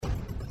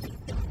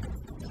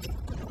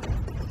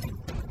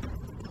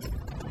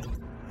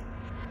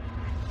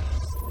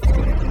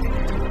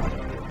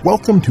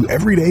Welcome to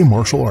Everyday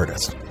Martial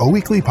Artist, a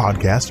weekly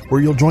podcast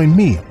where you'll join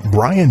me,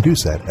 Brian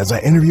Doucette, as I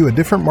interview a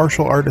different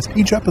martial artist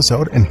each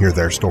episode and hear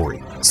their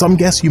story. Some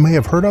guests you may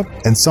have heard of,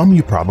 and some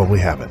you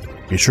probably haven't.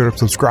 Be sure to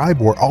subscribe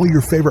where all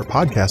your favorite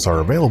podcasts are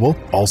available.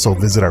 Also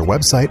visit our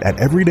website at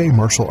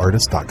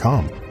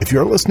everydaymartialartist.com. If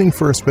you're listening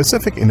for a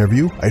specific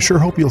interview, I sure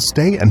hope you'll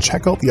stay and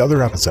check out the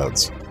other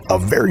episodes. A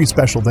very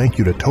special thank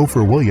you to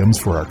Topher Williams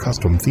for our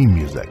custom theme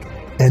music.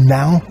 And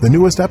now, the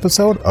newest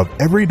episode of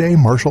Everyday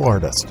Martial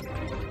Artist.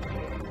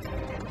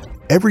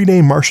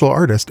 Everyday Martial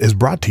Artist is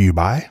brought to you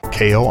by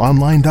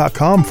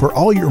KOOnline.com for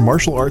all your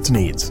martial arts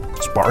needs.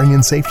 Sparring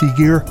and safety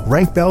gear,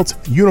 rank belts,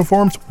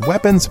 uniforms,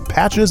 weapons,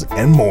 patches,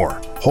 and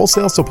more.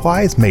 Wholesale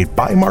supplies made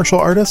by martial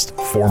artists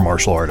for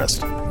martial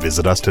artists.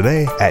 Visit us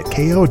today at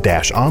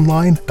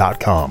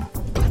ko-online.com.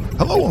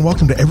 Hello and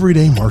welcome to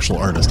Everyday Martial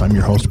Artist. I'm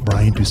your host,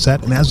 Brian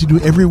Doucette, and as you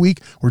do every week,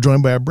 we're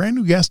joined by a brand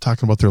new guest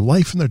talking about their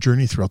life and their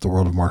journey throughout the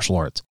world of martial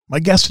arts. My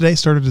guest today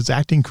started his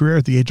acting career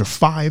at the age of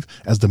 5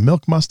 as the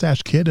Milk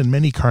Mustache Kid in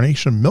many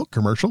Carnation milk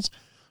commercials.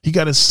 He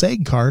got his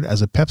SAG card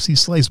as a Pepsi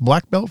Slice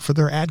black belt for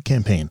their ad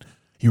campaign.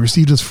 He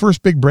received his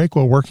first big break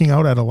while working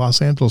out at a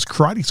Los Angeles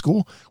karate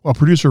school, while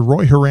producer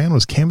Roy Horan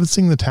was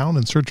canvassing the town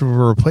in search of a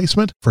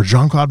replacement for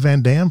Jean-Claude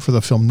Van Damme for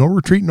the film No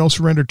Retreat, No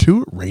Surrender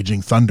 2,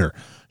 Raging Thunder.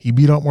 He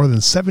beat out more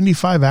than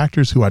 75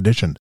 actors who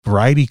auditioned.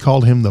 Variety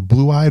called him the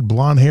blue-eyed,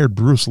 blonde-haired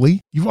Bruce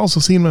Lee. You've also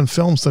seen him in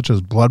films such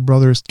as Blood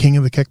Brothers, King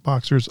of the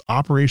Kickboxers,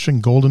 Operation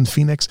Golden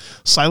Phoenix,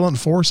 Silent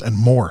Force, and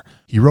more.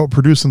 He wrote,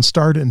 produced, and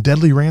starred in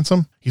Deadly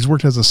Ransom. He's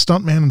worked as a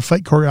stuntman and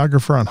fight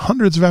choreographer on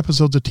hundreds of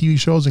episodes of TV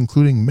shows,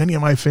 including many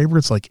of my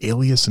favorites like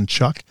Alias and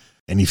Chuck.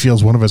 And he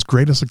feels one of his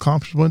greatest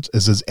accomplishments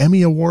is his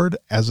Emmy Award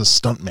as a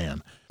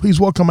stuntman. Please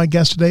welcome my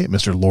guest today,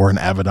 Mr. Loren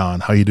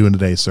Avedon. How are you doing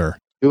today, sir?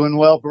 Doing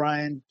well,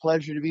 Brian.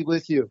 Pleasure to be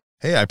with you.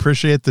 Hey, I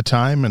appreciate the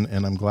time,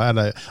 and I'm glad.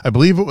 I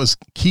believe it was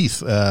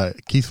Keith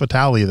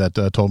Vitale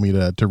that told me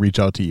to reach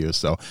out to you,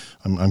 so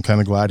I'm kind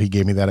of glad he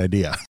gave me that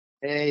idea.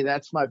 Hey,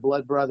 that's my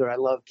blood brother. I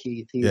love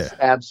Keith. He's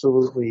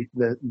absolutely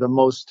the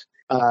most,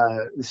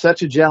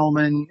 such a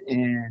gentleman,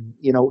 and,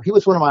 you know, he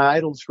was one of my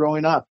idols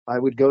growing up. I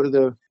would go to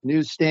the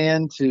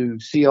newsstand to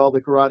see all the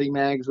karate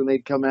mags when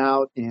they'd come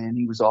out, and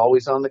he was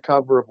always on the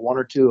cover of one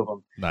or two of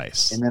them.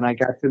 Nice. And then I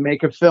got to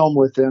make a film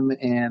with him,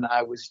 and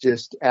I was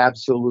just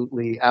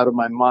absolutely out of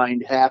my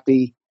mind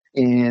happy.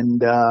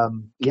 And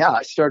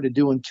I started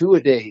doing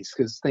 2-a-days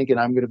because thinking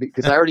I'm going to be,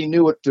 because I already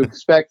knew what to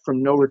expect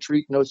from No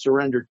Retreat, No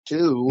Surrender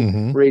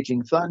 2,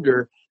 Raging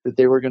Thunder, that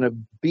they were going to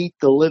beat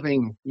the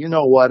living, you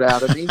know what,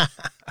 out of me.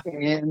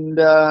 And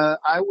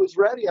I was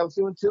ready. I was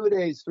doing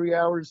 2-a-days, 3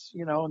 hours,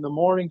 you know, in the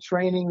morning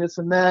training, this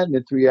and that, and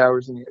then 3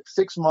 hours in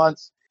 6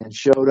 months, and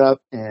showed up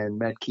and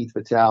met Keith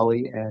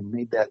Vitale and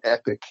made that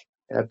epic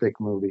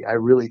movie. I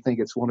really think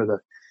it's one of the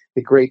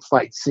great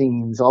fight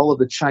scenes, all of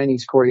the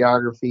Chinese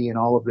choreography and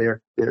all of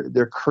their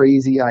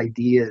crazy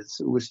ideas.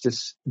 It was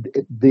just,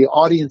 the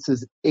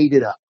audiences ate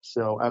it up.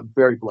 So I'm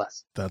very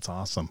blessed. That's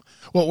awesome.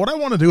 Well, what I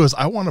want to do is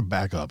I want to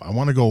back up. I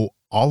want to go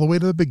all the way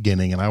to the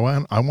beginning, and I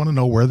want to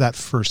know where that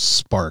first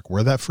spark,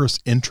 where that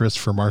first interest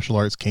for martial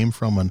arts came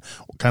from, and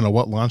kind of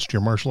what launched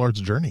your martial arts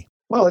journey.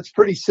 Well, it's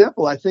pretty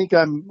simple. I think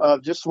I'm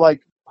just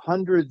like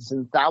hundreds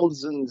and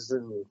thousands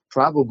and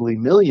probably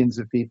millions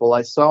of people.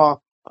 I saw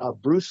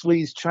Bruce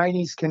Lee's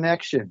Chinese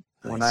Connection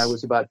when I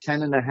was about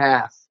 10 and a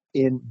half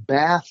in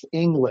Bath,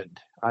 England.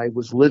 I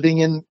was living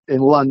in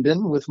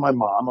London with my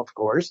mom, of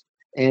course,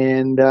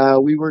 and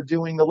we were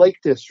doing the Lake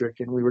District,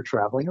 and we were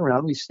traveling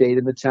around. We stayed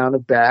in the town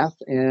of Bath,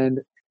 and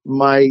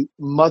my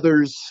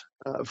mother's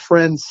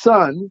friend's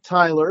son,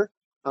 Tyler,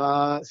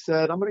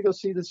 said, I'm going to go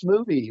see this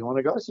movie. You want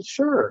to go? I said,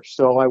 sure.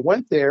 So I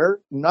went there,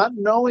 not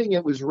knowing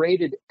it was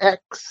rated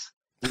X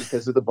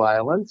because of the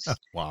violence.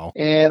 Wow.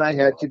 And I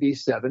had to be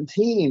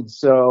 17.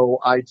 So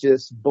I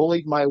just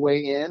bullied my way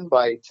in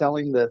by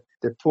telling the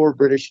poor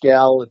British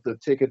gal at the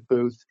ticket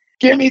booth,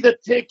 give me the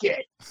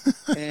ticket.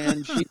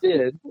 And she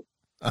did.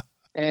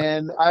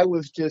 And I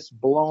was just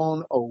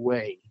blown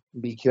away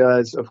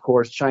because, of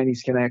course,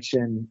 Chinese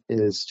Connection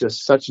is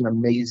just such an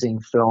amazing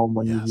film.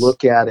 When you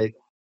look at it,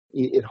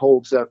 it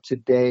holds up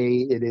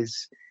today. It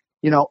is,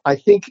 you know, I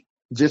think,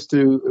 just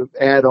to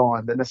add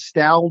on, the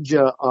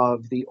nostalgia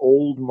of the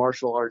old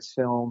martial arts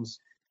films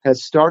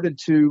has started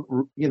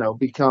to, you know,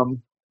 become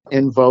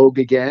in vogue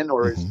again,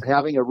 or is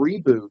having a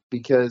reboot,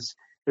 because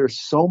there's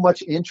so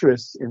much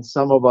interest in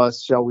some of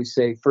us, shall we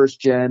say, first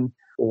gen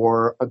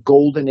or a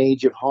golden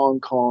age of Hong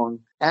Kong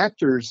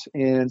actors.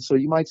 And so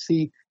you might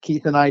see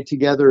Keith and I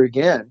together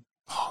again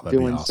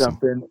doing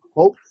something,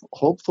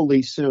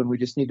 hopefully soon. We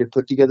just need to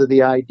put together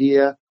the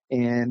idea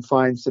and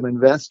find some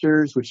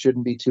investors, which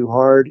shouldn't be too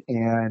hard,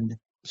 and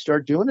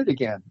start doing it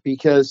again,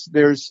 because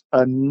there's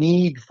a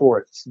need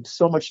for it.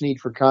 So much need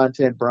for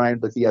content, Brian,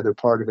 but the other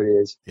part of it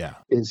is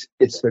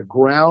it's the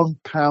ground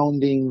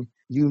pounding.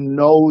 You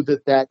know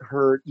that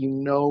hurt. You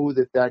know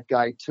that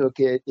guy took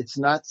it. It's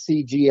not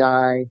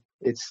CGI.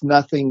 It's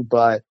nothing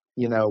but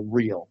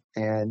real.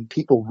 And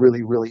people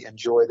really, really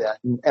enjoy that.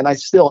 And I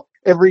still,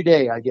 every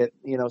day I get,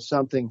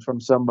 something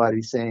from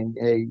somebody saying,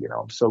 hey,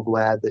 I'm so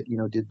glad that,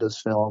 did those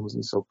films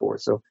and so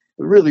forth. So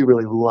really,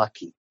 really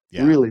lucky,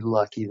 really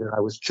lucky that I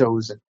was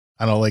chosen.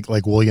 I know,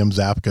 like William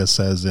Zapka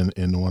says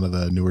in one of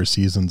the newer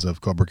seasons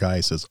of Cobra Kai,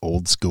 he says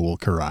old school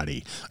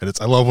karate. And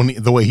I love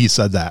the way he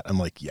said that. I'm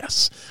like,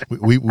 yes,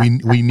 we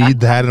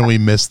need that. And we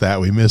miss that.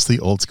 We miss the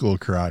old school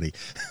karate.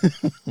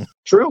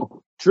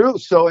 True.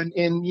 So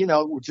in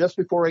just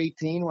before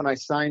 18, when I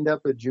signed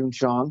up at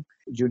Juncheng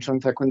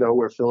Taekwondo,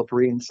 where Philip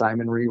Rhee and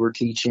Simon Rhee were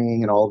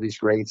teaching, and all these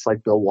greats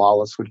like Bill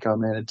Wallace would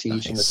come in and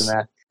teach and this and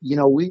that,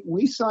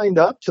 we signed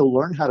up to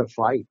learn how to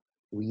fight.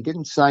 We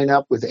didn't sign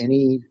up with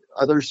any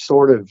other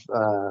sort of,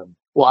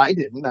 I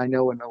didn't. I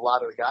know, and a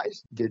lot of the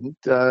guys didn't.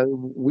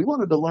 We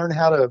wanted to learn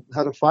how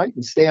to fight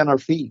and stay on our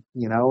feet,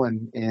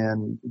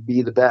 and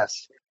be the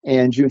best.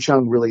 And Jun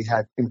Chung really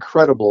had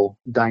incredible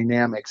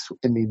dynamics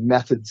in the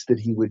methods that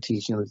he would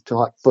teach. He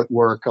taught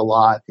footwork a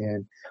lot,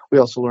 and we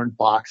also learned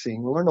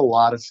boxing. We learned a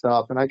lot of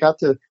stuff, and I got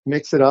to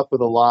mix it up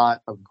with a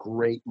lot of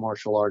great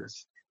martial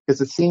artists. Because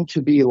it seemed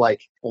to be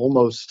like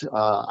almost,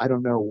 I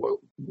don't know,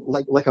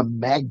 like a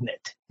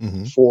magnet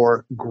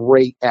for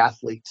great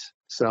athletes.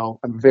 So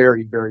I'm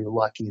very, very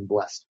lucky and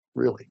blessed,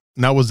 really.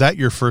 Now, was that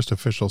your first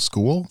official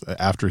school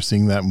after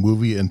seeing that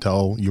movie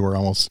until you were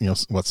almost,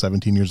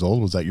 17 years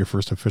old? Was that your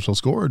first official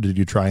school, or did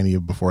you try any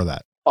before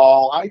that?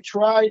 Oh, I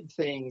tried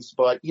things,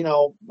 but,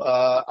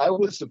 I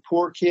was a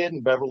poor kid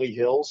in Beverly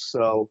Hills.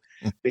 So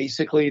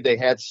basically they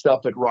had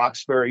stuff at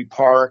Roxbury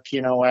Park,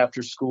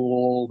 after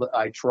school that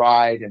I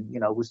tried. And,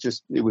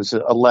 it was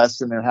a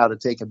lesson in how to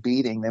take a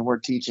beating. They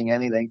weren't teaching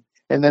anything.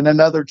 And then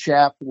another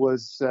chap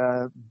was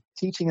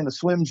teaching in the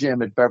swim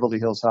gym at Beverly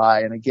Hills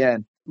High. And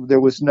again,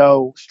 there was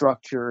no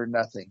structure,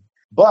 nothing.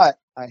 But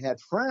I had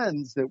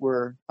friends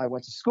I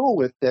went to school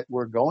with that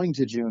were going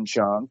to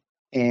Juncheng.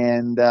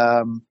 And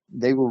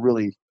they were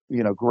really,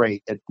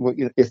 great.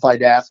 If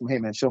I'd ask them, hey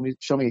man, show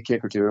me a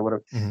kick or two or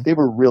whatever, they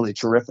were really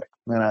terrific.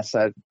 And I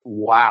said,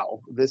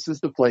 wow, this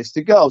is the place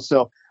to go.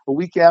 So a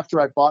week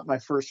after I bought my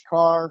first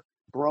car,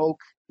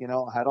 broke,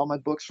 I had all my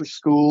books for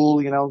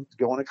school,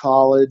 going to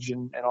college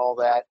and all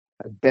that.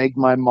 I begged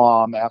my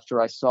mom after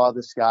I saw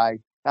this guy,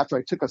 after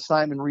I took a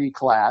Simon Rhee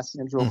class,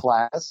 intro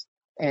class.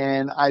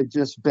 And I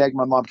just begged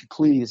my mom to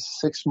please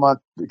 6-month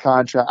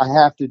contract. I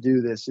have to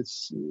do this.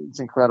 It's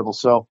incredible.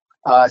 So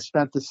I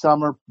spent the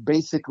summer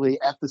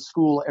basically at the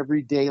school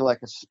every day like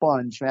a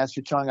sponge.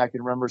 Master Chung, I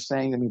can remember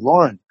saying to me,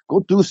 Loren, go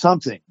do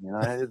something.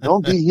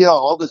 Don't be here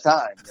all the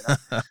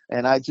time.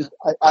 And I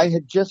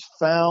had just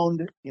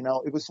found,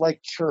 it was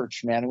like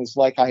church, man. It was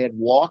like I had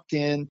walked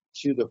in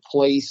to the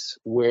place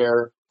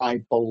where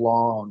I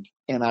belonged,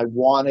 and I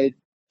wanted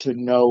to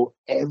know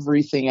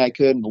everything I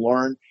could and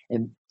learn.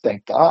 And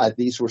thank God,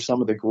 these were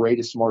some of the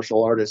greatest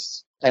martial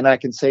artists. And I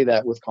can say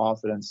that with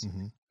confidence,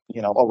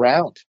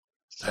 around.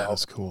 So that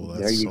was cool.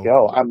 There you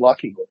go. Cool. I'm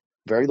lucky.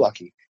 Very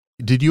lucky.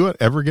 Did you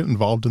ever get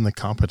involved in the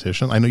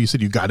competition? I know you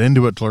said you got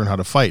into it to learn how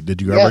to fight. Did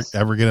you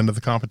ever get into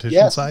the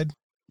competition side?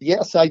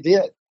 Yes, I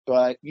did.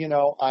 But,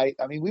 I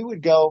mean, we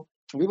would go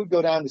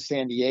down to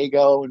San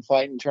Diego and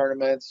fight in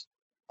tournaments.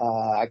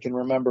 I can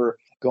remember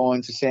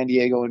going to San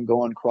Diego and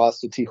going across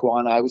to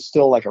Tijuana. I was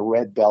still like a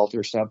red belt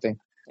or something,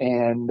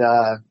 and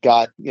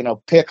got,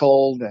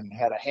 pickled and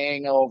had a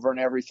hangover and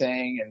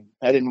everything. And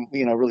I didn't,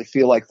 really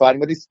feel like fighting.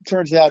 But it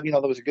turns out,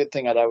 there was a good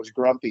thing that I was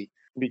grumpy,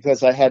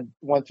 because I had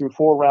went through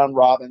 4 round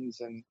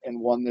robins and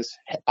won this.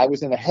 I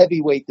was in a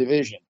heavyweight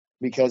division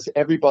because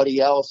everybody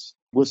else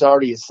was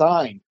already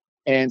assigned.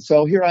 And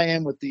so here I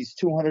am with these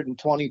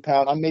 220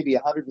 pound, I'm maybe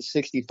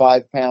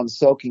 165 pounds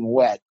soaking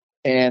wet.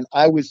 And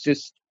I was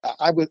just,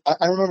 I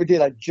remember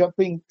did a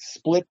jumping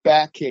split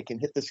back kick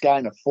and hit this guy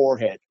in the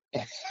forehead.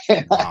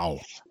 Wow.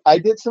 I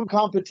did some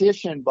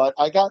competition, but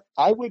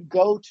I would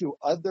go to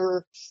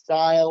other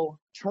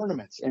style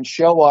tournaments and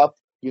show up,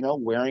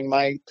 wearing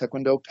my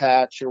Taekwondo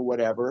patch or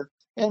whatever,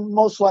 and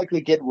most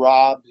likely get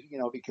robbed,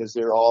 because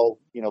they're all,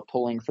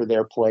 pulling for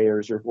their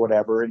players or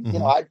whatever. And,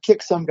 I'd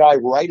kick some guy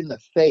right in the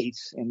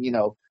face and,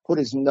 put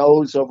his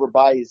nose over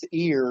by his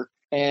ear,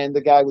 and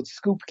the guy would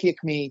scoop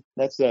kick me.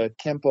 That's a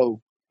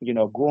Kempo,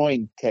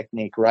 groin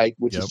technique, right?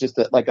 Which is just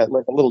like a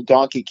little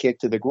donkey kick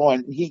to the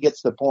groin. And he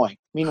gets the point.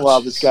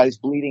 Meanwhile, this guy's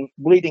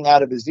bleeding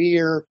out of his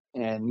ear,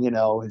 and,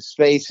 his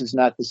face is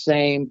not the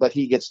same, but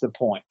he gets the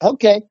point.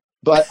 Okay.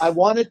 But I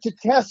wanted to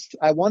test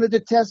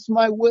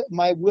my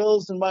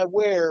wills and my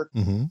wear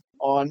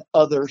on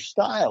other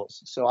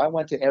styles. So I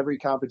went to every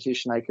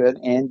competition I could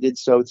and did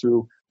so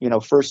through,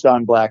 first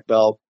on black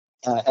belt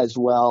as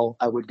well.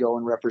 I would go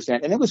and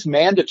represent, and it was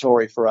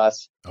mandatory for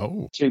us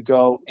to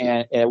go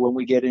and when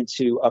we get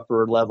into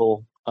upper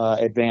level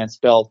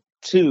advanced belt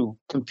to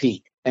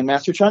compete. And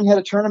Master Chung had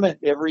a tournament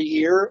every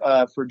year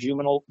for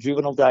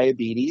juvenile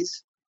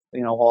diabetes.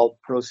 All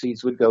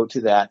proceeds would go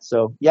to that.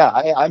 So yeah,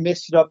 I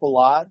mixed it up a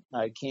lot.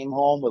 I came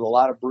home with a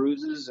lot of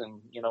bruises and,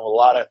 a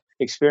lot of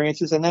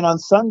experiences. And then on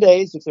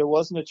Sundays, if there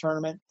wasn't a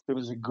tournament, there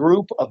was a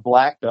group of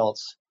black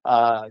belts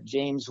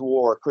James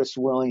War, Chris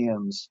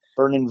Williams,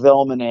 Vernon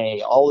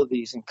Velmanet, all of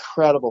these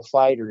incredible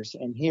fighters.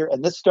 And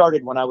this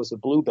started when I was a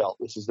blue belt,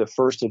 which is the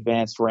first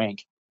advanced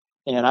rank.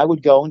 And I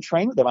would go and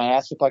train with them. I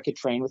asked if I could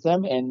train with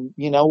them, and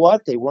you know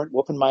what? They weren't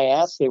whooping my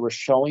ass. They were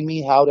showing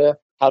me how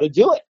to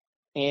do it.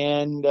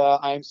 And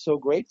I'm so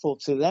grateful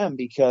to them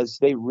because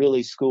they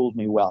really schooled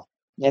me well.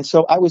 And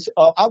so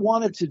I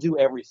wanted to do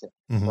everything,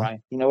 right?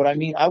 You know what I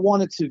mean? I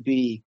wanted to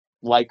be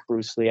like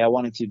Bruce Lee. I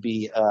wanted to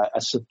be a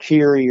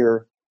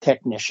superior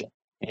technician.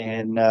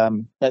 And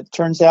that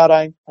turns out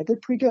I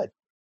did pretty good.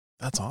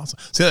 That's awesome.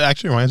 See, that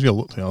actually reminds me a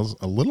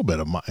little bit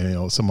of my,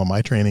 some of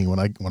my training when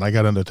I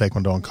got into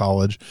Taekwondo in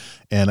college,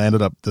 and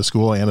the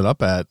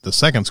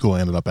second school I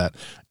ended up at,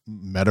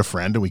 met a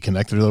friend, and we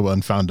connected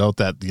and found out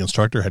that the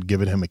instructor had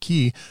given him a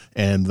key,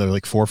 and there were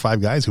like 4 or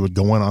 5 guys who would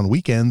go in on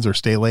weekends or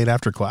stay late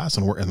after class,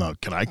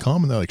 and can I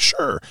come? And they're like,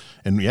 sure.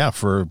 And yeah,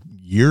 for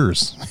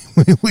years,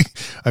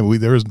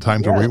 there was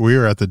times where we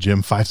were at the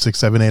gym 5, 6,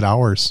 7, 8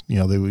 hours.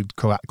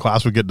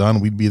 Class would get done,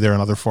 we'd be there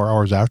another 4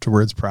 hours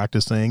afterwards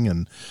practicing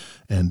and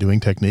doing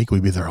technique.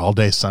 We'd be there all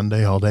day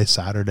Sunday, all day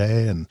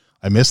Saturday, and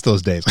I miss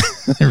those days.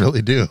 I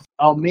really do.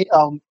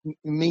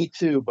 Me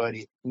too,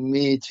 buddy.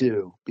 Me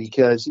too,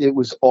 because it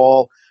was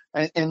all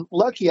and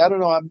lucky. I don't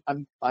know.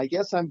 I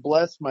guess I'm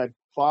blessed. My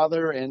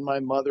father and my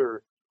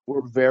mother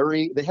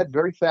they had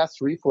very fast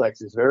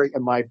reflexes.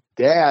 And my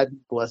dad,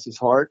 bless his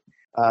heart,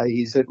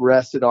 he's at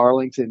rest at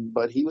Arlington,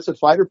 but he was a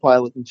fighter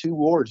pilot in 2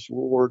 wars,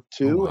 World War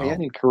II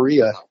and in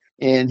Korea,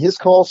 and his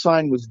call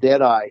sign was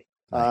Deadeye.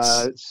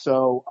 Nice.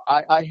 So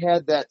I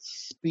had that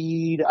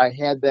speed. I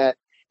had that.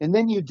 And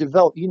then you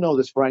develop,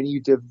 this, Brian,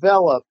 you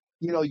develop,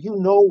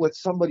 what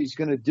somebody's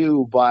going to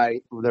do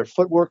by their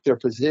footwork, their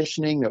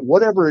positioning,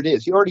 whatever it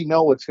is. You already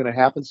know what's going to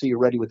happen, so you're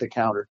ready with the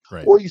counter.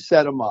 Right. Or you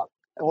set them up,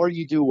 or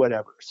you do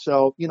whatever.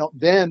 So,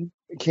 then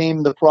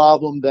came the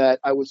problem that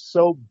I was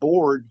so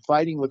bored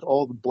fighting with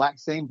all the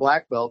same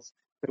black belts.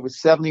 There was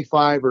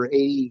 75 or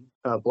 80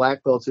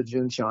 black belts at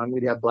Juncheon.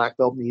 We'd have black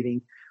belt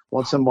meeting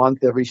once a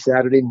month, every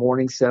Saturday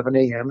morning, 7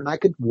 a.m., and I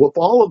could whoop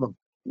all of them,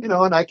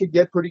 and I could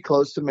get pretty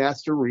close to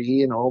Master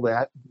Ree and all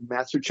that.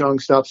 Master Chung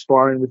stopped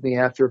sparring with me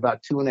after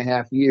about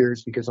 2.5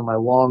 years because of my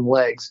long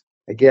legs,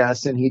 I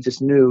guess, and he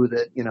just knew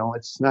that,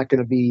 it's not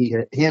going to be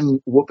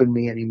him whooping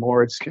me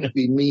anymore. It's going to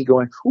be me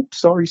going, oops,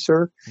 sorry,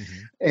 sir.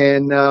 Mm-hmm.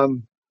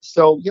 And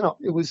so,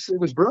 it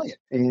was brilliant.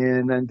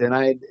 And then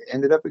I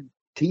ended up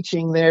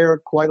teaching there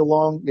quite a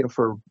long,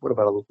 for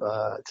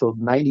till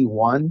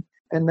 91.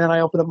 And then I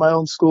opened up my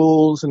own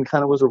schools and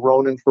kind of was a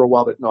Ronin for a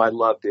while, but no, I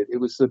loved it. It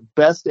was the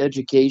best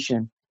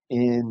education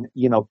in,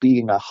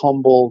 being a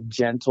humble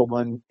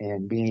gentleman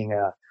and being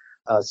a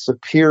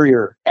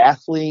superior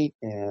athlete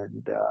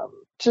and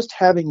just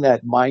having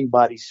that mind,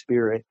 body,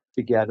 spirit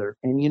together.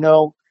 And,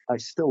 I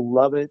still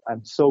love it.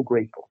 I'm so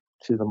grateful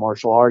to the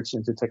martial arts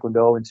and to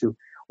Taekwondo and to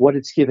what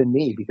it's given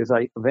me, because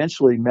I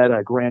eventually met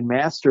a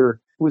grandmaster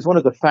who was one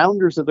of the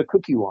founders of the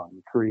Kukkiwon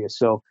in Korea.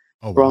 So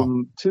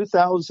from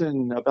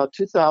 2000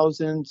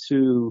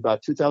 to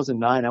about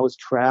 2009, I was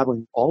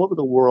traveling all over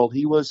the world.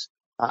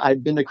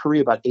 I'd been to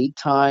Korea about 8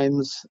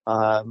 times,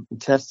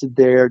 tested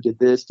there, did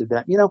this, did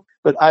that,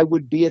 but I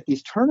would be at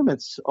these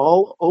tournaments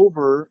all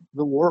over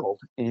the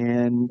world.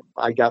 And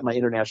I got my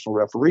international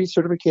referee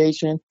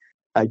certification.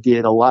 I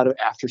did a lot of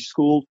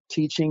after-school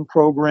teaching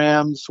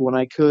programs when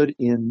I could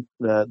in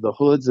the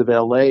hoods of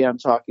LA. I'm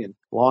talking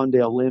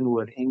Lawndale,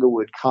 Linwood,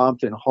 Inglewood,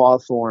 Compton,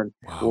 Hawthorne,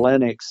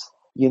 Lenox,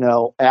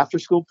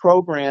 after-school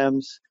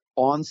programs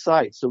on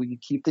site. So you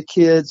keep the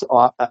kids,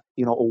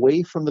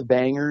 away from the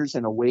bangers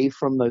and away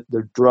from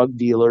the drug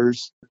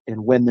dealers,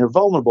 and when they're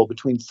vulnerable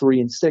between 3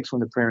 and 6 when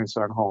the parents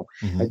aren't home.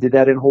 Mm-hmm. I did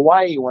that in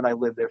Hawaii when I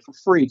lived there for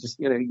free. Just,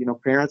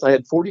 parents, I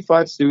had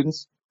 45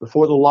 students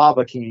before the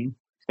lava came.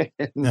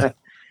 And,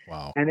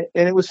 wow. And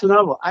it was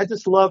phenomenal. I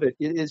just love it.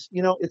 It is,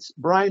 it's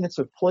Brian, it's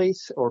a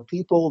place or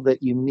people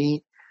that you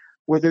meet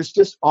where there's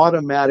just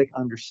automatic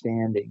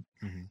understanding.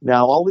 Mm-hmm.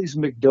 Now, all these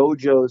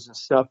McDojos and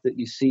stuff that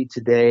you see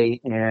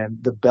today,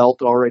 and the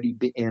belt already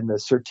and the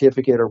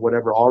certificate or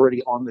whatever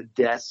already on the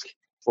desk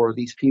for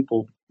these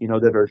people,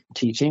 that are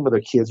teaching, whether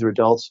kids or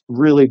adults,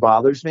 really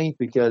bothers me,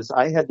 because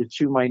I had to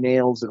chew my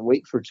nails and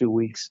wait for 2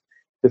 weeks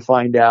to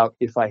find out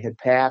if I had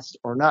passed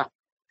or not.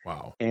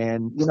 Wow.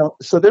 And,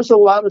 so there's a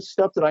lot of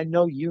stuff that I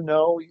know you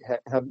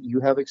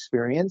have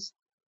experienced,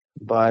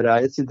 but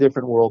it's a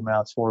different world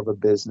now. It's more of a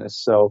business.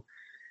 So,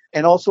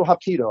 and also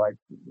Hapkido.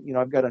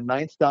 I've got a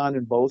 9th Dan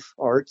in both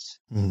arts,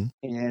 mm-hmm.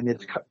 and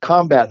it's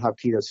combat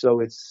Hapkido. So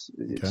it's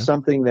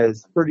something that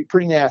is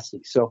pretty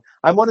nasty. So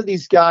I'm one of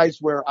these guys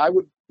where I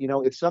would,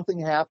 if something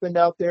happened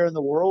out there in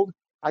the world,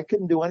 I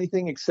couldn't do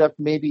anything except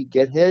maybe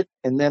get hit,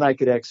 and then I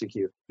could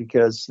execute,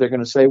 because they're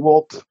going to say,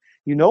 well,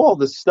 all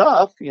this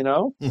stuff,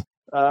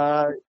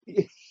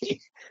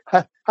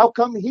 how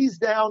come he's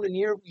down and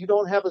you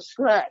don't have a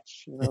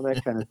scratch,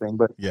 that kind of thing.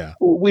 But yeah,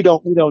 we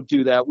don't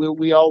do that.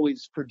 We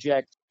always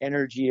project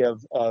energy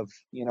of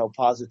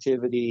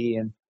positivity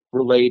and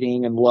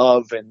relating and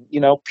love and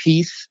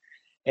peace.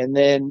 And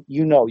then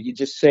you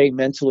just say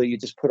mentally, you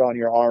just put on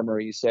your armor,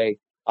 you say,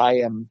 I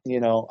am,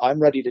 I'm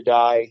ready to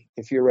die.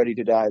 If you're ready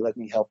to die, let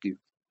me help you.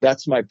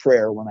 That's my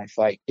prayer when I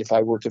fight, if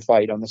I were to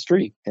fight on the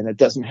street. And it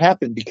doesn't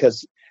happen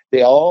because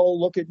they all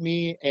look at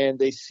me and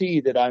they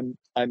see that I'm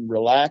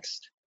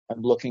relaxed.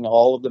 I'm looking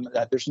all of them.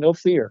 There's no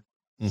fear.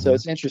 So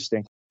it's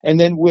interesting. And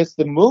then with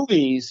the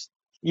movies,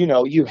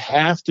 you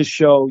have to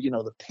show,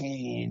 the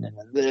pain and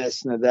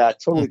this and that,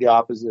 totally the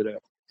opposite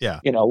of,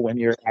 when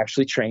you're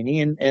actually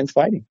training and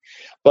fighting.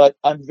 But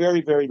I'm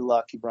very, very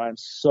lucky, Brian.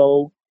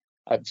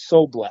 I'm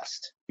so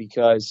blessed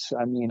because,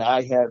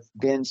 I have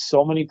been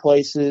so many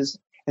places.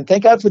 And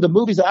thank God for the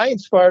movies. I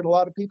inspired a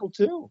lot of people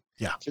too.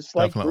 Yeah, just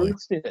like definitely.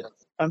 Bruce did.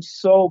 I'm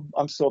so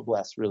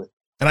blessed, really.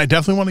 And I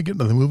definitely want to get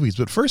into the movies.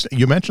 But first,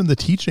 you mentioned the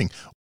teaching.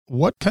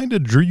 What kind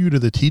of drew you to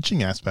the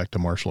teaching aspect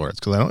of martial arts?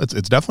 Because I know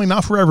it's definitely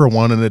not for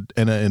everyone, and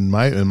in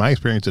my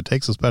experience, it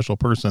takes a special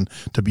person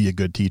to be a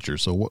good teacher.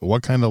 So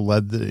what kind of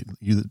led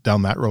you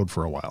down that road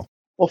for a while?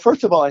 Well,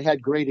 first of all, I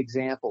had great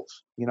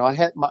examples. I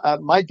had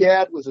my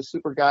dad was a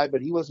super guy,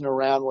 but he wasn't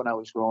around when I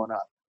was growing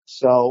up.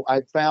 So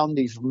I found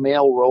these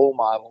male role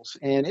models,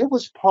 and it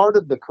was part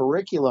of the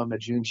curriculum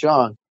at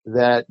Junxiang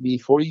that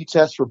before you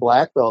test for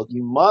black belt,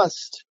 you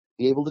must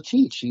be able to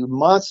teach. You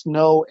must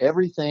know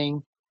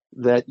everything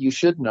that you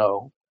should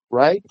know,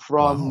 right?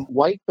 From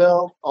white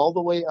belt all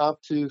the way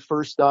up to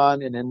first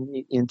dan and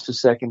then into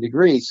second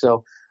degree.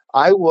 So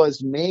I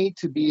was made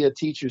to be a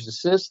teacher's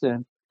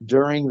assistant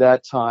during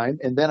that time.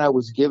 And then I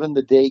was given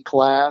the day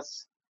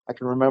class. I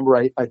can remember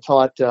I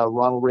taught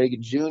Ronald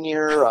Reagan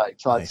Jr. I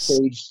taught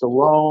Sage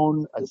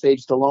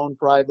Stallone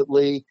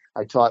privately.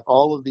 I taught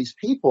all of these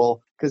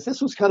people because this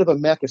was kind of a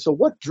mecca. So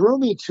what drew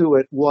me to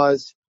it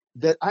was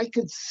that I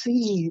could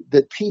see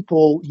that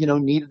people,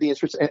 needed the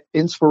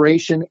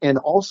inspiration and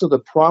also the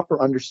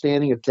proper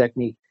understanding of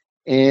technique.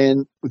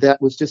 And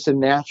that was just a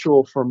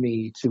natural for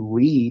me to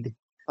lead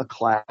a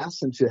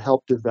class and to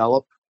help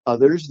develop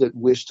others that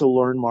wish to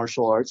learn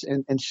martial arts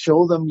and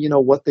show them,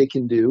 what they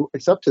can do.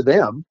 It's up to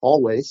them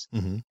always,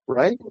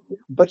 right?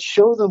 But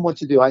show them what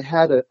to do.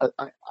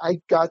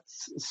 I got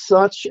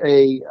such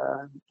a,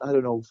 I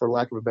don't know, for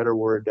lack of a better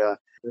word,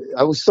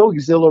 I was so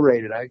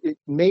exhilarated. It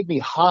made me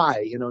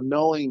high,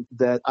 knowing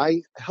that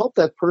I helped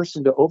that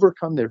person to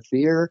overcome their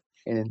fear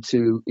and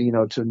to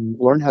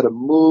learn how to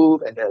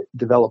move and to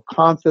develop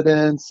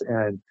confidence.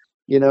 And,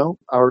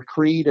 our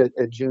creed at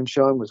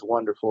Junxiang was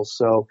wonderful.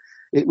 So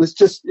it was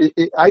just,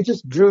 I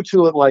just drew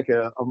to it like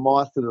a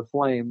moth to the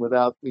flame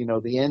without,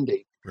 the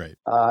ending. Right.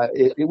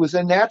 It was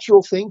a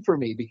natural thing for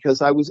me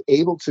because I was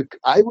able to,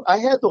 I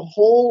had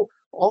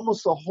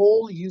almost the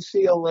whole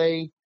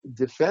UCLA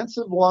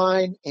defensive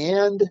line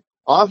and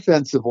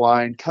offensive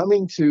line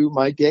coming to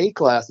my day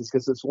classes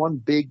because this one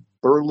big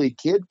burly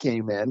kid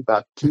came in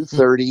about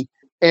 2:30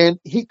 and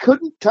he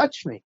couldn't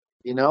touch me,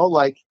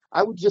 like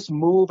I would just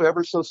move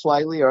ever so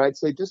slightly, or I'd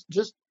say just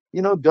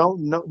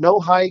no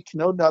hike,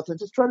 no nothing.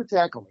 Just try to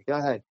tackle me. Go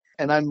ahead.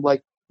 And I'm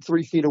like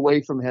 3 feet away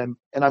from him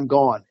and I'm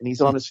gone and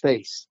he's on his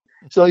face.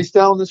 So he's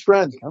telling his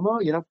friends, come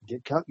on,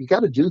 you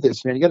got to do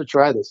this, man. You got to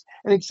try this.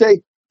 And he'd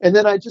say, and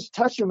then I just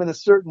touch him in a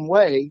certain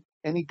way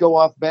and he'd go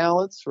off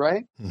balance,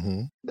 right?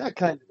 That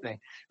kind of thing.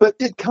 But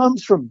it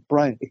comes from,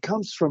 Brian, it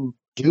comes from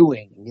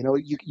doing,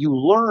 you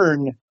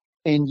learn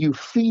and you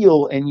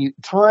feel and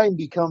time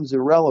becomes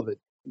irrelevant.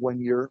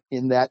 When you're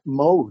in that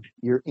mode,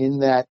 you're in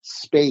that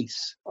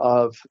space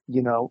of,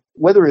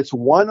 whether it's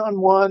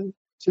 1-on-1,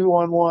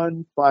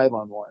 2-on-1,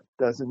 5-on-1,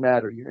 doesn't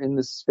matter. You're in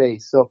this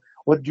space. So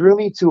what drew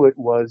me to it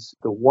was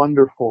the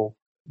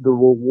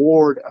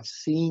reward of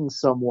seeing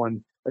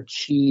someone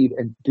achieve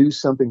and do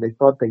something they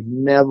thought they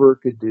never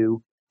could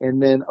do.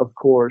 And then, of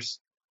course,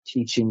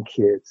 teaching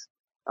kids.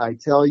 I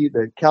tell you,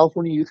 the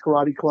California Youth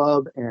Karate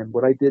Club and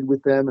what I did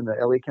with them in the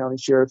LA County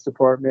Sheriff's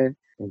Department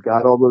and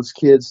got all those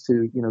kids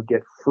to,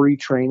 get free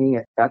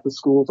training at the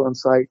schools on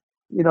site.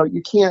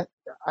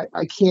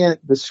 I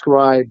can't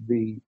describe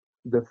the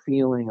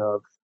feeling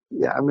of,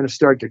 I'm going to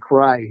start to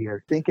cry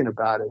here thinking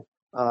about it,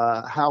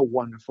 how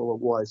wonderful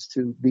it was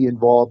to be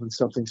involved in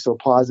something so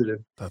positive.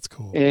 That's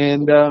cool.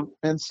 And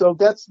so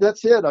that's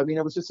it. I mean,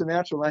 it was just a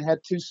natural. I had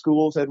 2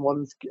 schools. I had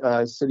one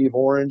in City of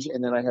Orange,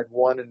 and then I had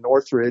one in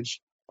Northridge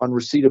on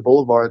Reseda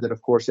Boulevard that,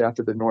 of course,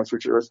 after the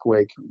Northridge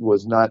earthquake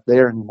was not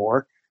there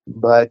anymore.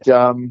 But,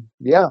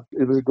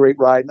 it was a great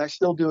ride, and I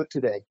still do it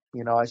today.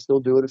 I still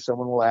do it if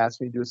someone will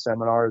ask me to do a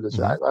seminar or this.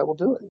 I will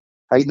do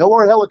it. No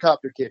more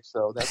helicopter kicks,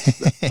 though.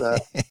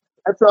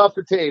 That's off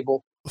the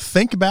table.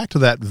 Think back to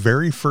that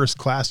very first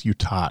class you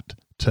taught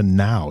to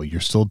now. You're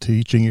still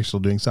teaching, you're still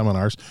doing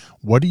seminars.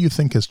 What do you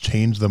think has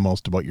changed the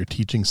most about your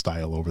teaching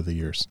style over the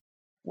years?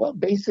 Well,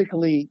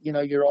 basically,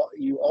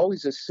 you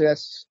always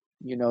assess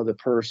the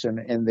person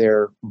and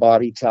their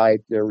body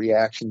type, their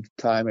reaction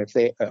time,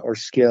 or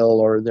skill,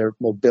 or their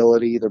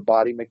mobility, their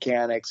body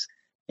mechanics.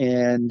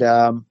 And,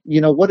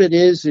 what it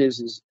is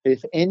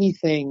if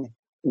anything,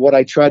 what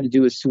I try to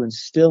do is to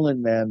instill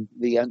in them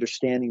the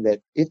understanding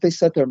that if they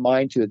set their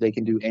mind to it, they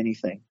can do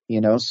anything,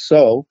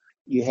 so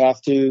you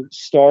have to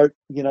start,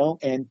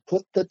 and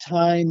put the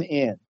time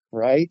in,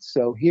 right?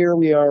 So here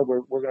we are,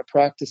 we're going to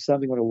practice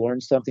something, we're going to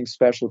learn something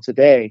special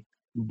today.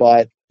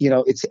 but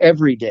it's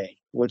every day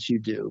what you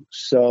do.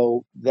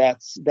 So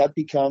that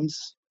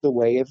becomes the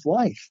way of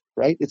life,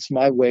 right? It's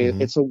my way.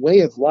 Mm-hmm. It's a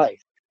way of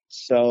life.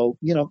 So,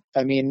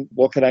 I mean,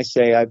 what can I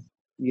say?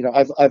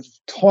 I've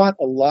taught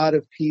a lot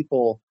of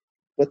people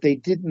what they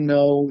didn't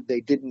know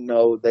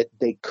that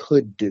they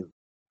could do.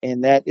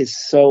 And that is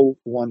so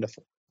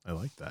wonderful. I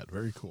like that.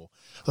 Very cool.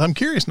 I'm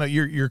curious now,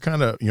 you're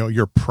kind of,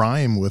 your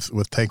prime with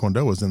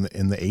Taekwondo was in the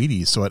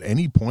 80s. So at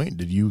any point,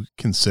 did you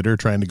consider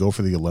trying to go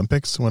for the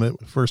Olympics when it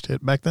first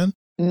hit back then?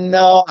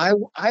 No,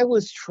 I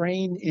was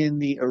trained in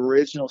the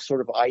original sort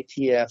of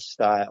ITF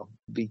style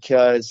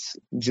because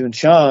Jun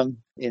Chung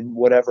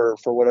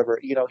for whatever,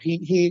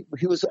 he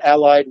was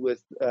allied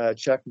with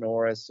Chuck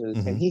Norris,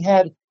 Mm-hmm.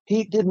 and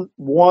he didn't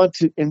want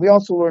to, and we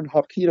also learned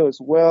Hapkido as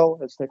well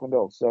as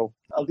Taekwondo. So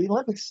the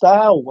Olympic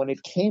style, when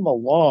it came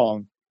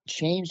along,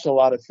 changed a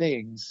lot of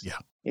things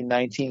in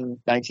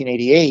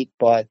 1988,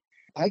 but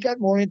I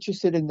got more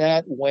interested in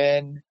that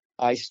when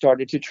I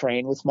started to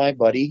train with my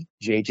buddy,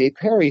 JJ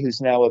Perry,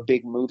 who's now a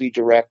big movie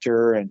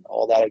director and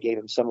all that. I gave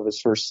him some of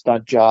his first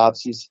stunt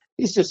jobs. He's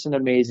just an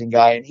amazing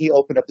guy. And he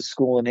opened up a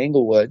school in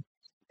Inglewood.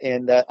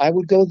 And I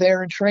would go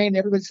there and train.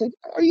 Everybody said,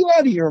 "Are you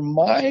out of your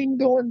mind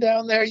going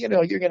down there? You're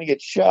going to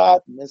get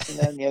shot and this and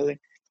that and the other thing."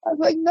 I was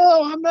like,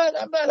 "No, I'm not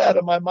out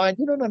of my mind.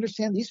 You don't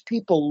understand. These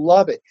people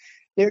love it.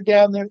 They're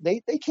down there. They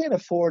can't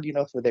afford,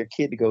 for their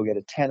kid to go get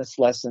a tennis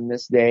lesson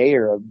this day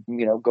or,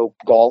 go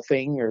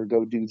golfing or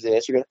go do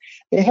this.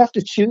 They have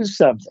to choose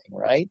something,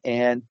 right?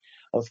 And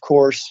of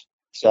course,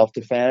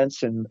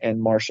 self-defense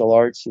and martial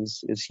arts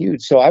is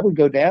huge. So I would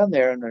go down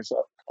there and there's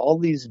all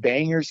these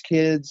bangers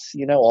kids,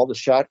 all the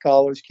shot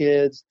callers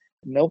kids.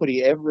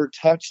 Nobody ever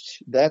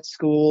touched that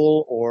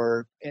school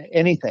or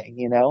anything,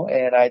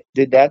 and I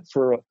did that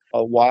for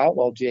a while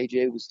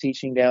JJ was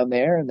teaching down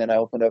there. And then I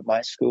opened up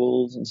my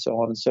schools and so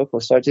on and so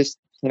forth. So I just,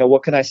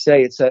 what can I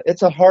say?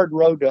 It's a hard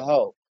road to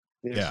hoe.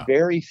 There's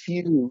very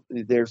few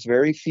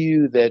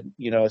that,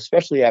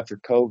 especially after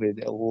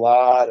COVID, a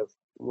lot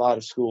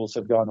of schools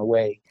have gone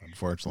away.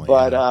 Unfortunately.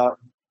 But,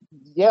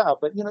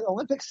 but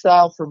Olympic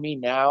style for me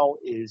now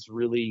is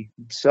really,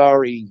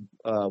 sorry,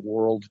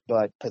 world,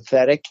 but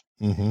pathetic.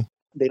 Mm-hmm.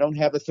 They don't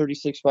have a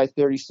 36 by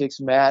 36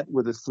 mat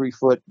with a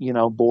 3-foot,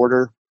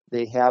 border.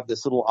 They have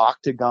this little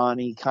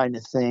octagon-y kind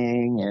of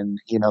thing. And,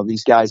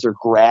 these guys are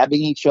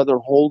grabbing each other,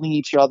 holding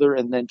each other,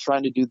 and then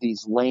trying to do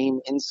these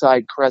lame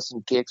inside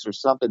crescent kicks or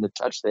something to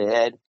touch the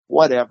head,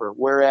 whatever.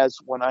 Whereas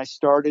when I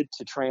started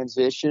to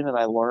transition and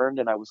I learned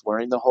and I was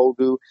learning the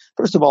Hogu,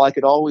 first of all, I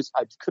couldn't always,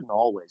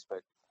 but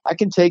I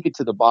can take it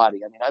to the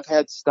body. I mean, I've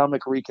had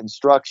stomach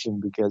reconstruction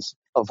because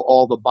of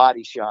all the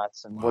body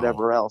shots and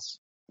whatever else.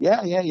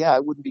 Yeah. I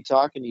wouldn't be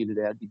talking to you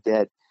today. I'd be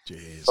dead.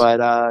 Jeez. But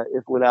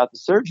if without the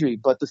surgery.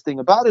 But the thing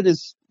about it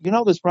is,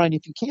 Brian,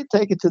 if you can't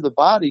take it to the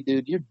body,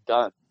 dude, you're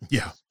done.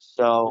 Yeah.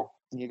 So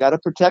you got to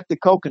protect the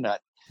coconut.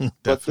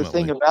 But the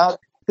thing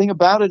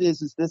about it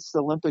is this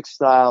Olympic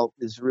style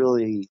is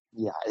really,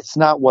 it's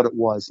not what it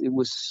was. It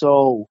was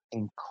so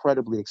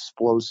incredibly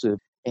explosive.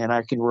 And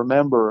I can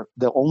remember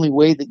the only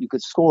way that you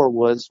could score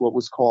was what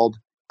was called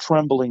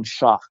trembling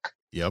shock.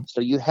 Yep.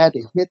 So you had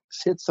to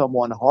hit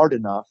someone hard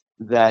enough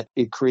that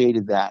it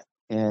created that.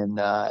 And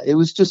it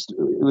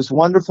was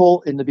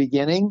wonderful in the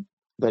beginning.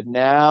 But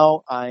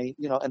now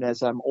and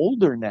as I'm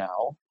older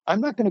now, I'm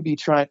not going to be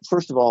trying.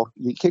 First of all,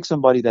 you kick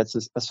somebody, that's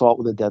assault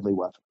with a deadly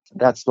weapon.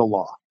 That's the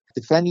law.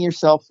 Defending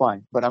yourself,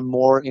 fine. But I'm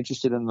more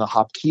interested in the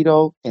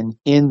Hapkido and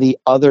in the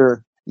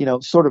other,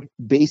 sort of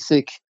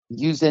basic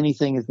use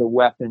anything as a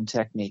weapon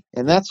technique.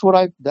 And that's what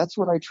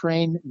I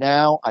train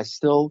now. I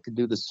still can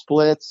do the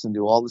splits and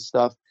do all the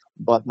stuff,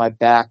 but my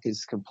back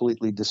is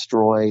completely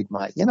destroyed.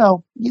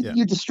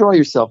 You destroy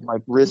yourself. My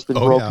wrist been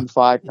broken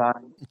 5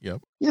 times.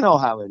 Yep. You know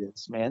how it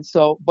is, man.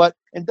 So,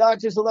 and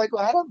doctors are like,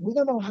 well, we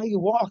don't know how you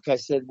walk. I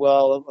said,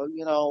 well,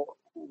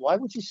 why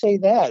would you say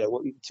that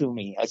to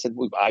me? I said,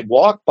 I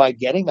walk by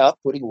getting up,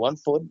 putting one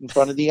foot in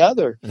front of the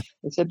other.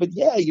 I said, but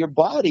your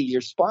body,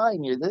 your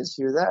spine, you're this,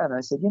 you're that. And I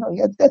said,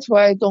 that's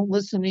why I don't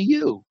listen to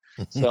you.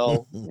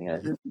 So,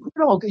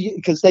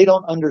 because they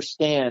don't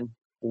understand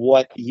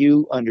what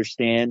you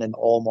understand and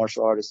all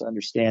martial artists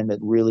understand that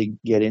really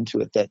get into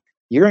it, that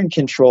you're in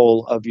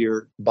control of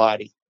your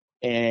body.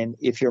 And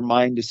if your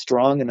mind is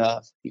strong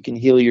enough, you can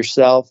heal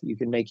yourself. You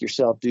can make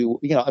yourself do,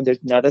 now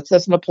that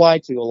doesn't apply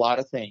to a lot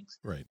of things.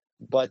 Right.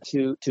 But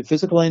to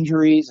physical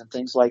injuries and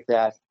things like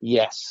that,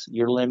 yes,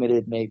 you're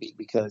limited maybe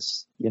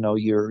because,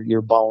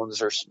 your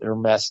bones are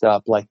messed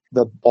up. Like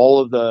all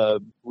of the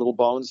little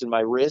bones in my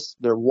wrist,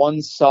 they're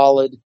one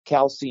solid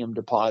calcium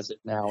deposit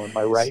now in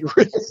my right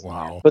wrist.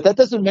 Wow. But that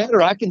doesn't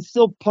matter. I can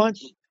still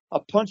punch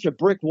a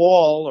brick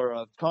wall or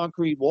a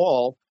concrete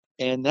wall.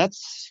 And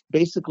that's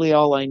basically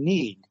all I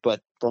need. But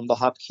from the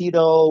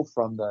Hapkido,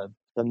 from the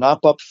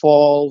knock up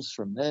falls,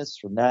 from this,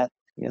 from that,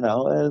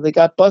 they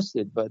got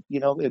busted. But,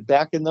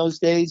 back in those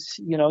days,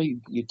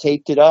 you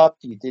taped it up,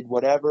 you did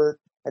whatever.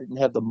 I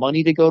didn't have the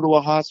money to go to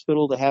a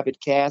hospital to have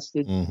it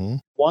casted. Mm-hmm.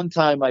 One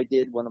time I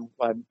did when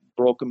I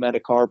broke a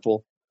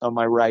metacarpal. on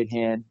my right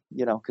hand,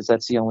 because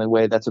that's the only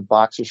way. That's a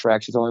boxer's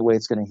fracture. It's the only way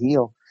it's going to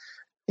heal.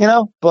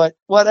 But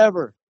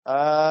whatever.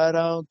 I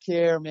don't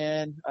care,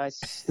 man. I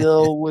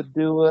still would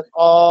do it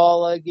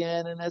all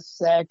again in a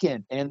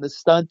second. And the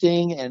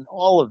stunting and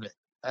all of it,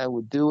 I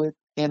would do it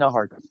in a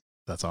heartbeat.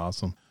 That's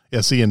awesome.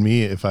 Yeah, see, and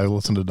me, if I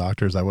listened to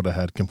doctors, I would have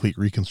had complete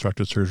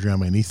reconstructive surgery on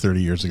my knee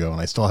 30 years ago,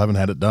 and I still haven't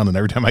had it done. And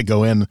every time I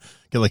go in,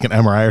 get like an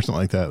MRI or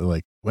something like that, they're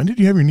like, when did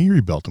you have your knee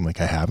rebuilt? I'm like,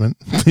 I haven't.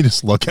 They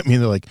just look at me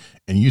and they're like,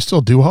 and you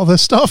still do all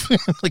this stuff?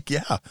 I'm like,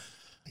 yeah.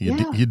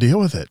 You deal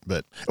with it.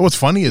 But what's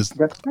funny is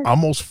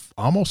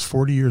almost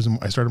 40 years.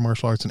 I started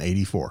martial arts in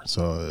 84.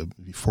 So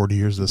 40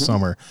 years this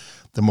summer.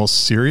 The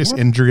most serious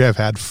injury I've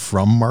had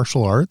from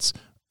martial arts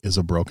is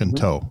a broken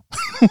toe.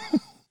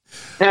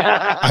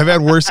 I've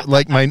had worse,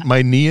 like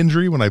my knee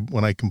injury when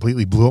I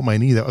completely blew up my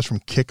knee. That was from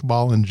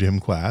kickball in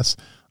gym class.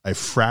 I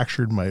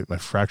fractured my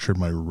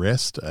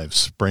wrist. I've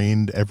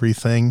sprained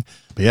everything.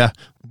 But yeah,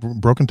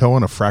 broken toe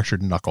and a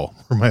fractured knuckle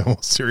were my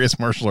most serious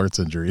martial arts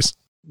injuries.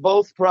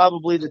 Both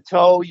probably the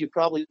toe. You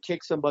probably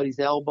kicked somebody's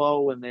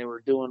elbow when they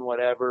were doing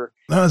whatever.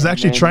 No, I was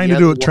actually trying to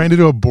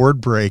do a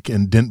board break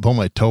and didn't pull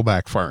my toe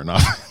back far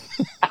enough.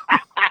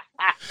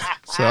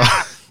 So,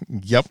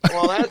 yep.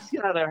 Well, that's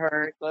gotta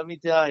hurt. Let me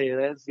tell you,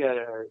 that's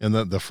gotta hurt. And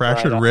the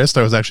fractured wrist,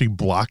 I was actually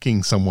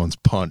blocking someone's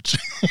punch.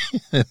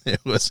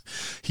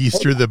 He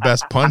threw the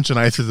best punch and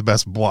I threw the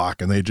best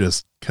block, and they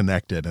just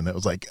connected, and it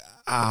was like,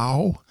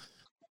 ow.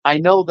 I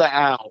know the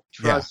ow.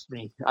 Trust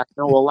me. I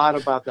know a lot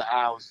about the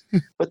ows.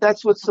 But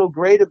that's what's so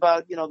great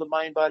about, the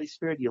mind, body,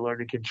 spirit. You learn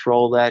to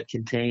control that,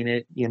 contain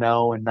it,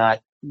 and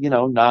not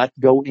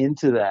go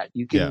into that.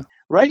 You can,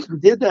 right? You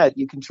did that.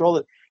 You control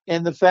it.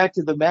 And the fact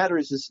of the matter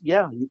is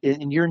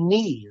in your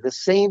knee, the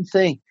same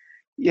thing.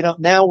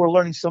 Now we're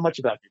learning so much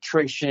about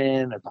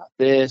nutrition, about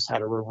this, how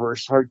to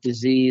reverse heart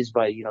disease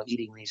by,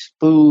 eating these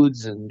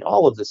foods and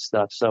all of this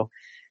stuff. So,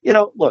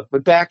 look,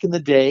 but back in the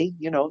day,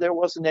 there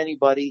wasn't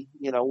anybody,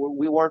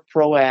 we weren't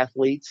pro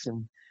athletes,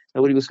 and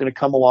nobody was going to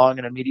come along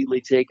and immediately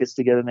take us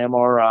to get an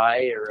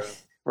MRI or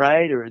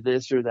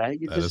this or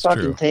that. You just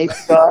fucking taped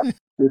it up.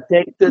 You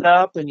taped it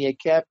up and you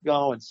kept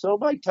going. So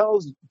my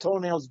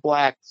toenail's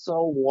black.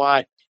 So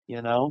what?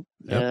 I'm going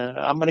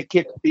to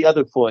kick the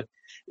other foot.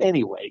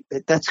 Anyway,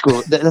 that's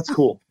cool. That's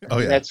cool. Oh,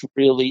 yeah. That's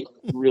really,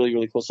 really,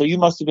 really cool. So you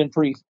must have been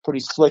pretty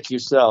slick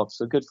yourself.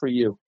 So good for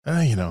you.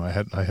 I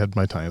had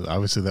my time.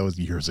 Obviously, that was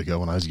years ago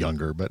when I was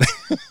younger, but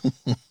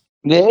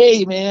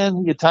hey,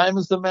 man, your time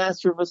is the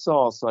master of us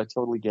all. So I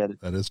totally get it.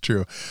 That is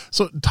true.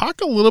 So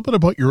talk a little bit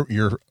about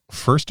your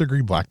first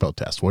degree black belt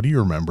test. What do you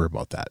remember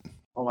about that?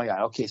 Oh my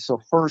God. Okay. So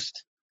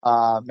first,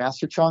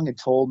 Master Chung had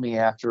told me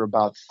after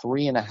about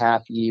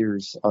 3.5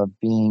 years of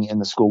being in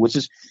the school, which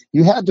is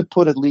you had to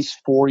put at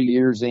least 4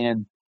 years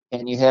in,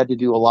 and you had to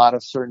do a lot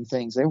of certain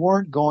things. They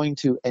weren't going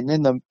to, and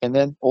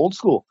then old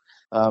school,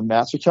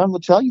 Master Chung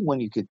would tell you when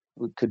you could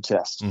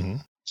test. Mm-hmm.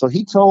 So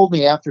he told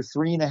me after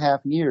 3.5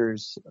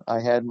 years,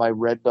 I had my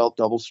red belt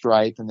double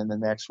stripe, and then the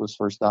next was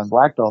first dan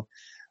black belt.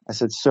 I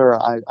said, sir,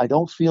 I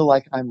don't feel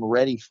like I'm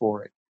ready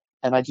for it.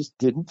 And I just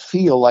didn't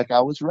feel like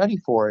I was ready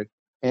for it.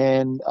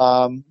 And,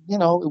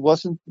 it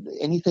wasn't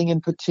anything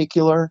in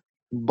particular,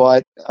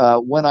 but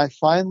when I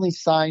finally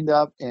signed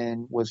up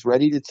and was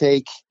ready to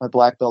take my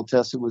black belt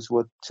test, it was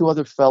with two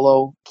other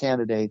fellow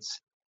candidates,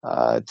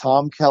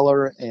 Tom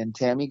Keller and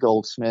Tammy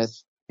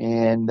Goldsmith.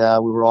 And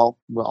we were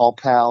all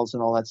pals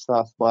and all that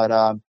stuff. But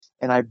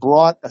and I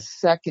brought a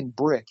second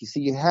brick. You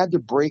see, you had to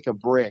break a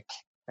brick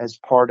as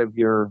part of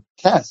your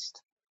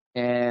test.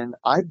 And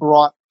I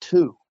brought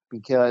two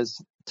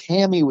because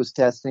Tammy was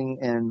testing,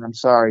 and I'm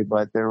sorry,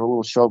 but they're a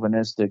little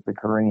chauvinistic, the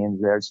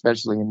Koreans there,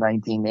 especially in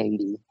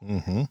 1980,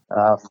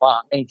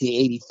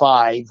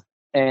 1985.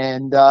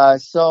 And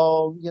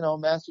so,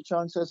 Master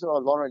Chung says, oh,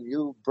 Loren,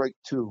 you break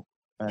two.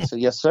 And I said,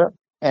 yes, sir.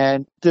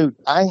 And dude,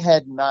 I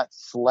had not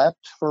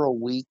slept for a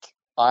week.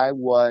 I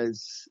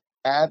was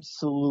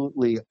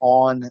absolutely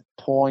on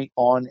point,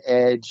 on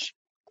edge.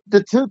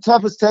 The two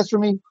toughest tests for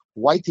me,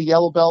 white to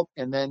yellow belt,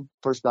 and then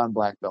first dan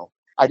black belt.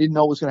 I didn't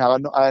know what was going to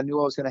happen. I knew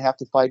I was going to have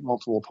to fight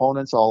multiple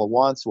opponents all at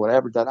once,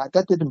 whatever.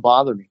 That didn't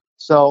bother me.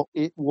 So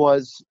it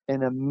was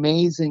an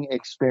amazing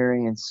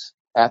experience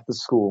at the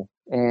school.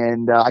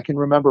 And I can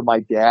remember my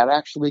dad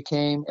actually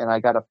came, and I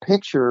got a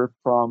picture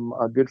from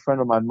a good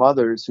friend of my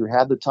mother's who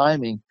had the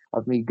timing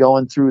of me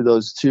going through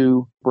those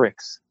two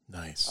bricks.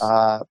 Nice.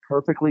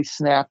 Perfectly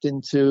snapped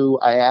into.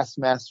 I asked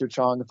Master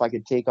Chung if I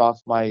could take off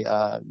my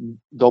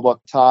dobok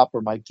top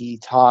or my gi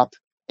top.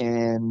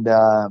 And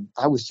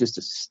I was just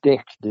a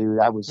stick, dude.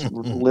 I was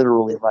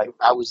literally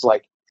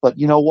but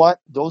you know what?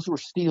 Those were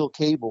steel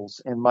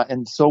cables,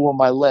 and so were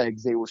my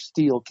legs. They were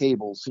steel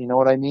cables. You know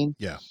what I mean?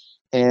 Yeah.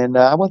 And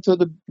I went through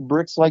the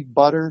bricks like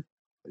butter.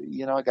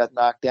 I got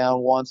knocked down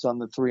once on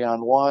the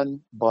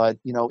 3-on-1, but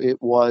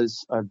it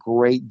was a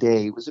great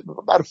day. It was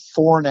about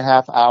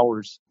 4.5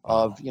 hours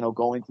of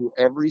going through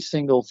every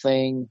single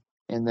thing.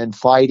 And then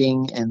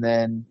fighting, and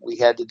then we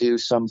had to do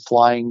some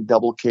flying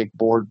double kick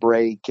board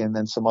break, and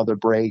then some other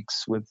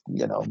breaks with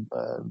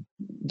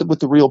with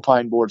the real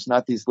pine boards,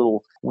 not these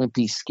little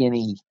wimpy,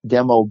 skinny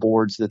demo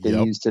boards that they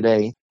use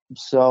today.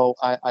 So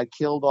I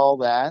killed all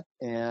that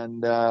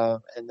and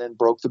then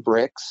broke the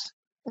bricks.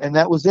 And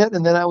that was it.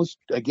 And then I was,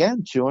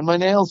 again, chewing my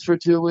nails for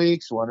 2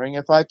 weeks, wondering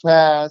if I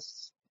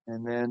passed.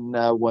 And then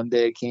one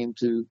day I came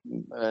to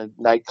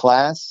night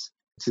class,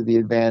 to the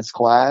advanced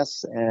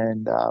class.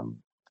 And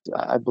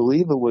I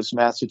believe it was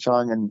Master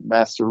Chung and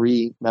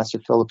Master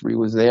Philip Ree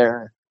was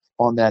there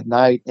on that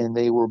night. And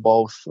they were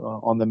both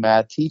on the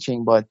mat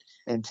teaching.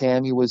 And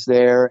Tammy was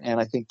there. And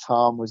I think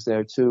Tom was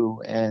there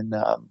too. And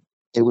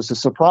it was a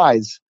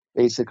surprise,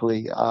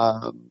 basically.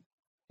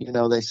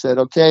 They said,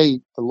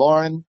 okay,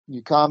 Loren,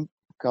 you come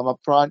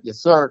up front. Yes,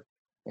 sir.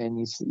 And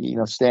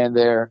you stand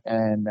there,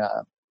 and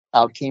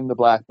out came the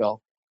black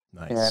belt,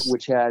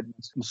 which had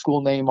some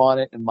school name on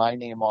it and my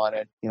name on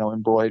it,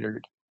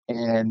 embroidered.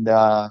 And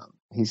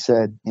he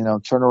said,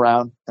 turn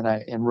around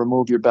and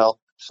remove your belt.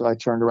 So I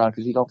turned around,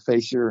 because you don't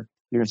face your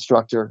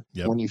instructor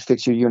when you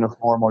fix your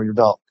uniform or your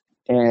belt.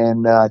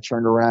 And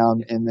turned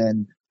around, and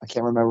then I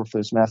can't remember if it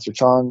was Master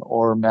Chung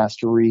or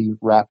Master Ree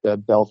wrapped a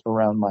belt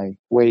around my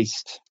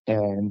waist.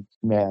 And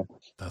man,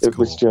 it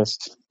was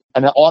just...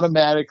 And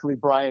automatically,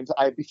 Brian,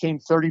 I became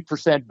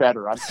 30%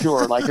 better, I'm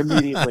sure, like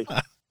immediately.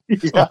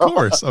 Of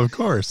course.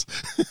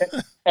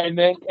 and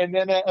then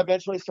I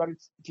eventually started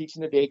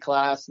teaching the day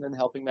class, and then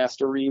helping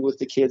Master Ree with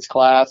the kids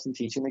class and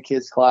teaching the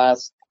kids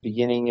class,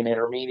 beginning and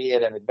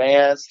intermediate and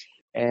advanced,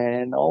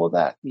 and all of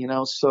that,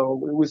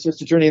 So it was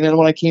just a journey. And then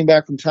when I came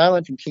back from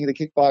Thailand, from King of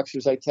the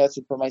Kickboxers, I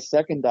tested for my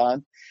second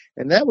Dan,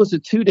 and that was a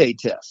 2-day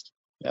test.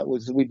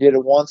 We did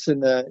it once in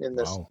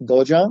the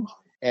dojo,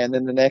 and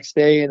then the next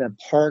day in a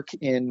park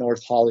in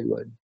North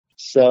Hollywood.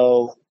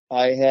 So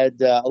I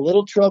had a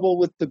little trouble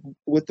with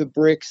the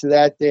bricks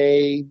that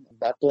day. I'm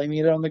not blaming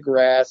it on the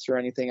grass or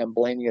anything. I'm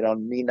blaming it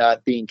on me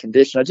not being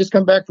conditioned. I just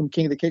come back from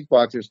King of the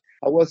Kickboxers.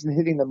 I wasn't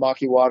hitting the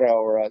makiwara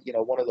or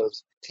one of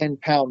those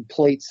 10-pound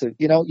plates of,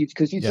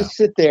 because you just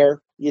sit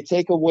there. You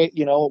take a weight,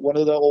 one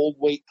of the old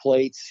weight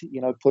plates,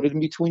 put it in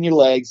between your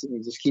legs, and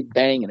you just keep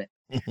banging it.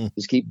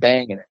 Just keep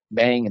banging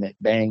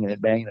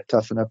it.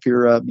 Toughen up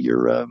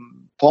your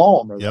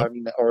palm,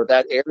 or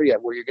that area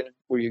where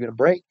you're gonna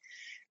break.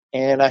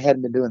 And I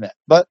hadn't been doing that,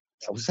 but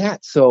that was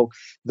that. So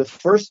the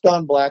first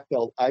Dan black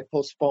belt I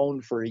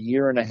postponed for 1.5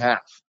 years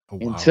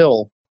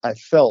until I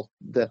felt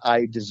that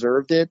I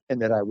deserved it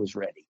and that I was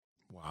ready.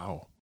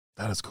 Wow.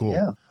 That is cool.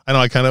 Yeah. I know.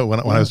 I kind of,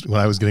 when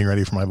I was getting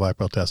ready for my black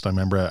belt test, I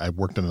remember I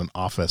worked in an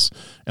office,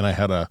 and I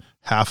had a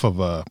half of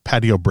a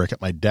patio brick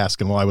at my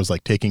desk. And while I was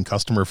like taking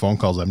customer phone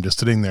calls, I'm just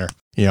sitting there,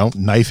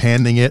 knife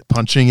handing it,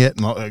 punching it.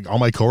 And all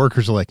my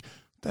coworkers are like,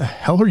 "The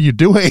hell are you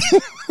doing?"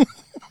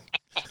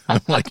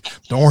 I'm like,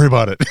 "Don't worry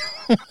about it."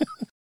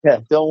 Yeah,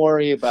 don't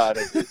worry about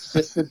it. It's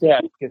just the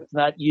desk. It's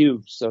not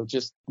you. So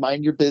just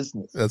mind your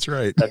business. That's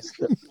right.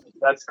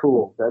 That's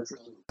cool.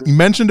 You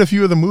mentioned a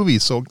few of the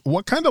movies. So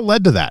what kind of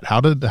led to that?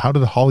 How did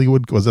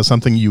Hollywood, was that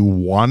something you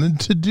wanted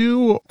to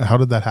do? How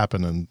did that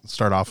happen and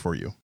start off for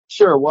you?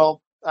 Sure.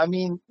 Well,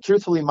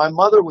 truthfully, my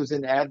mother was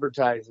in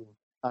advertising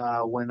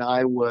when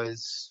I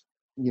was,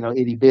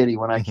 itty bitty.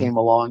 When I came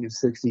along in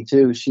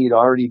 1962, she'd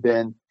already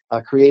been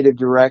a creative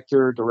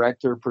director,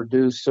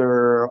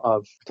 producer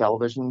of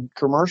television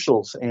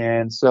commercials.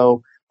 And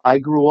so I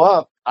grew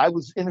up, I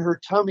was in her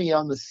tummy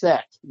on the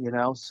set,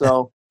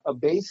 so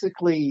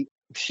basically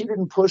she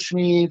didn't push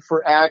me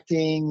for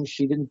acting.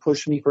 She didn't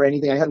push me for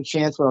anything. I had a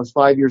chance when I was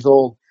 5 years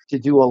old to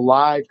do a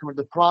live.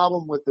 The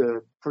problem with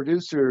the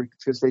producer,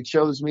 because they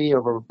chose me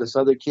over this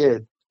other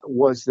kid,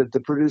 was that the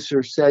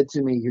producer said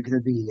to me, "You're going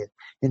to be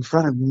in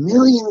front of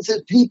millions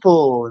of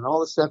people," and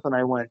all this stuff. And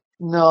I went,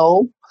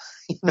 "No,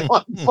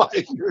 I'm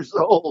 5 years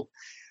old."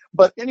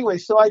 But anyway,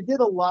 so I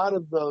did a lot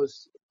of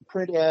those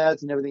print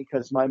ads and everything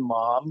because my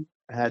mom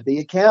had the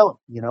account.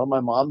 My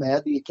mom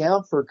had the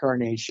account for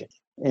Carnation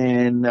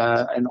and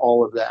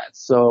all of that.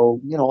 So,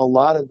 a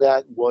lot of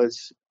that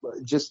was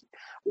just,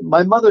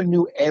 my mother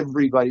knew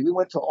everybody. We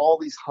went to all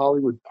these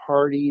Hollywood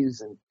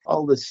parties and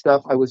all this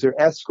stuff. I was her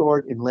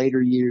escort in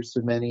later years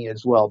to many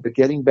as well. But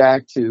getting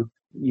back to,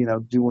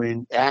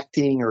 doing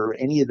acting or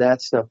any of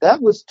that stuff,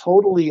 that was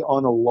totally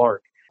on a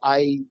lark.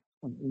 I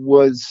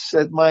was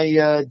at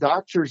my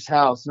doctor's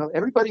house.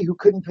 Everybody who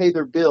couldn't pay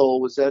their bill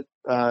was at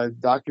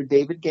Dr.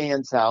 David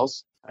Gann's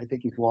house. I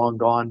think he's long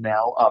gone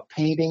now.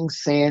 Painting,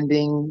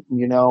 sanding,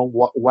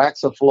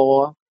 wax a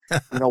floor,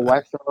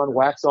 wax on,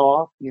 wax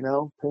off,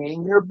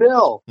 paying your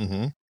bill.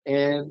 Mm-hmm.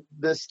 And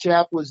this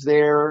chap was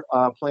there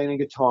playing a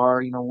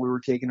guitar. We were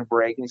taking a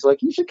break, and he's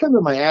like, "You should come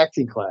to my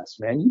acting class,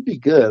 man. You'd be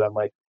good." I'm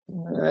like,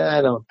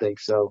 "I don't think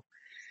so."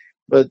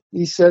 But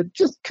he said,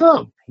 "Just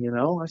come."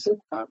 I said,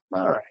 "All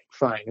right,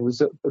 fine." It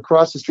was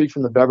across the street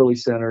from the Beverly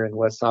Center in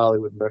West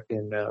Hollywood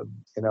in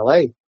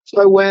LA. So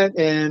I went,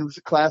 and it was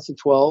a class of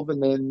 12,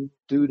 and then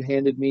dude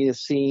handed me a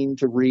scene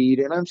to read,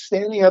 and I'm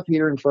standing up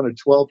here in front of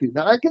 12 people.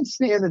 Now I can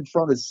stand in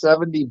front of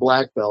 70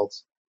 black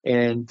belts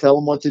and tell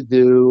them what to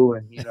do,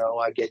 and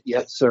I get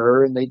 "yes,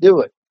 sir," and they do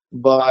it.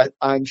 But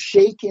I'm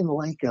shaking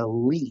like a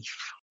leaf,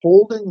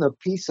 holding the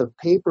piece of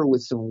paper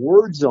with some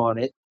words on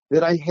it,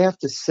 that I have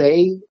to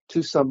say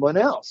to someone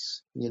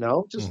else,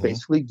 just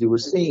basically do a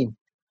scene.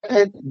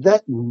 And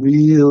that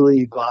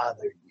really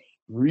bothered me,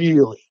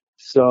 really.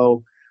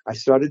 So I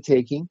started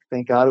taking,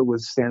 thank God it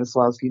was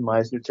Stanislavski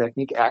Meisner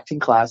technique, acting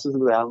classes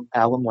with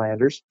Alan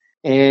Landers.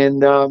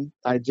 And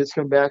I'd just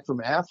come back from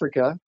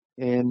Africa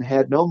and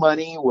had no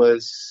money,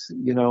 was,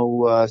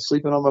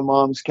 sleeping on my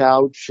mom's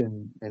couch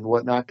and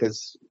whatnot,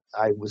 because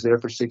I was there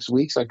for 6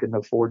 weeks. I couldn't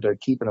afford to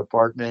keep an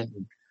apartment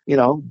and,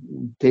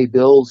 pay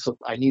bills.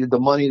 I needed the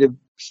money to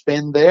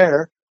spend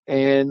there.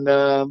 And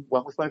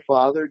went with my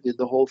father, did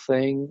the whole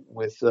thing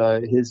with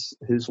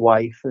his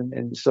wife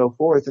and so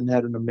forth, and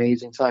had an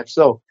amazing time.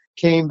 So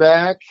came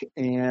back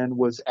and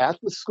was at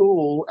the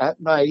school at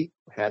night,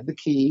 had the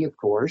key, of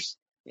course,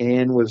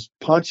 and was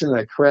punching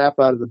the crap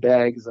out of the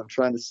bag because I'm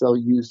trying to sell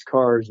used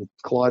cars at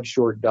Claude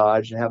Short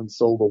Dodge and haven't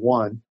sold a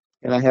one.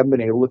 And I haven't been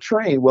able to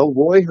train. Well,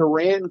 Roy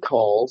Horan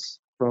calls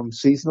from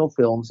Seasonal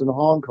Films in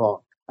Hong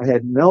Kong. I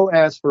had no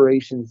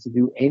aspirations to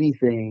do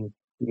anything,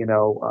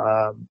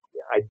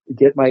 I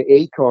get my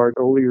A card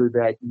earlier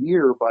that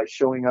year by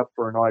showing up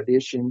for an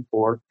audition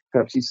for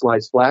Pepsi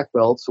Sliced Black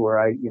Belts, where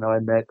I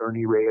met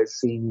Ernie Reyes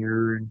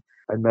Sr. and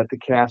I met the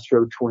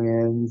Castro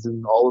twins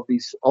and all of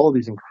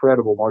these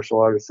incredible martial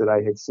artists that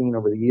I had seen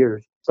over the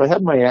years. So I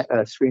had my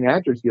Screen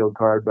Actors Guild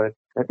card, but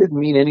that didn't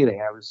mean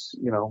anything. I was,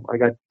 I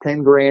got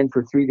 10 grand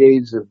for 3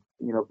 days of,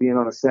 being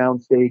on a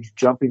sound stage,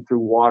 jumping through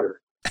water.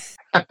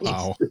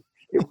 Wow.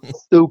 It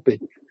was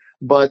stupid.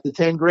 But the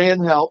 10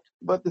 grand helped.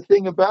 But the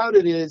thing about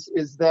it is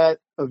that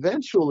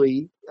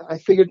eventually I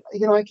figured,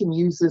 I can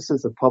use this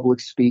as a public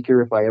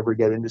speaker if I ever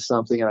get into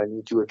something and I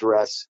need to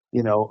address,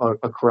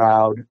 a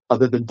crowd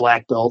other than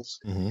black belts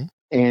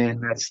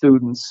and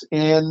students.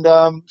 And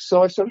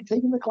so I started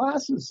taking the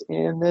classes.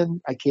 And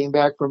then I came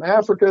back from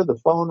Africa. The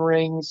phone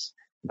rings,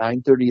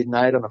 9:30 at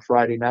night on a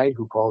Friday night.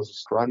 Who calls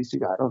this karate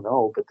studio? I don't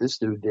know, but this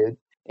dude did.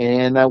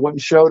 And I went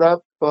and showed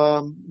up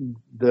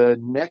the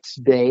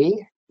next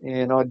day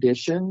and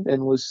auditioned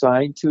and was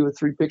signed to a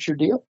 3-picture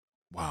deal.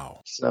 Wow.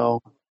 So,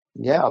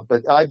 yeah,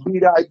 but I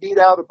beat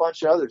out a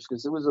bunch of others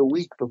because it was a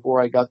week before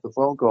I got the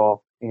phone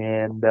call.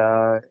 And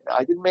I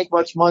didn't make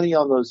much money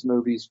on those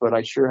movies, but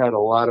I sure had a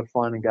lot of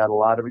fun and got a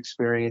lot of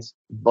experience,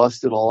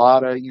 busted a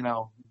lot of,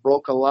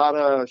 broke a lot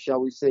of,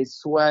 shall we say,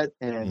 sweat,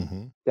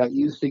 and got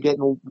used to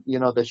getting,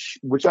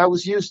 which I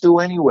was used to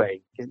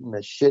anyway, getting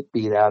the shit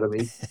beat out of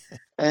me.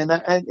 And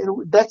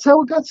that's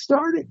how it got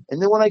started.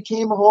 And then when I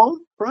came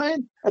home,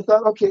 Brian, I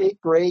thought, okay,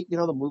 great.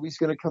 The movie's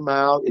going to come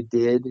out. It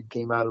did. It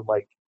came out of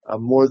like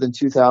more than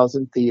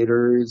 2,000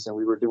 theaters, and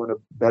we were doing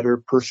a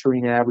better per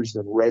screen average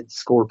than Red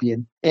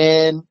Scorpion.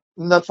 And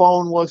the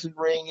phone wasn't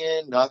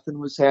ringing. Nothing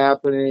was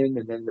happening.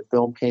 And then the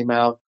film came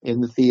out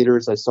in the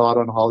theaters. I saw it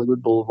on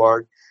Hollywood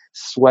Boulevard,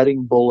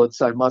 sweating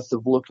bullets. I must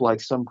have looked like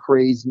some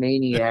crazy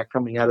maniac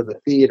coming out of the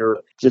theater,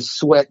 just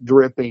sweat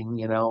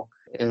dripping,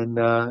 And,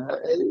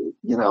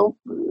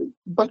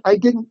 but I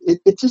didn't,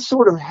 it just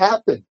sort of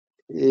happened.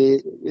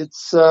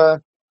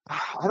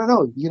 I don't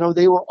know,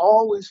 they were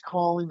always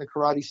calling the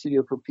karate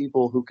studio for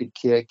people who could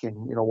kick and,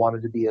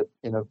 wanted to be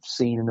in a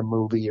scene in a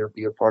movie or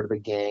be a part of a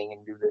gang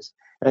and do this.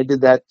 And I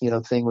did that,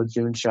 thing with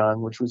Jun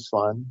Shang, which was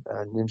fun,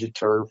 Ninja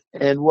Turf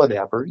and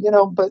whatever,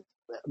 but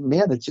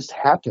man, it just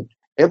happened.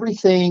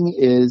 Everything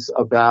is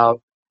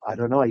about, I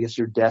don't know, I guess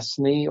your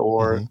destiny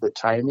or the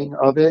timing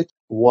of it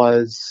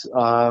was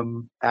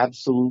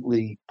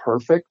absolutely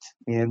perfect.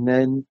 And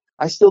then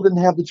I still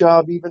didn't have the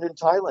job even in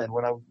Thailand.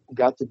 When I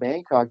got to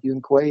Bangkok,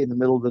 Yun Kwei in the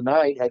middle of the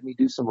night had me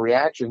do some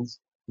reactions.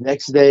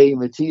 Next day,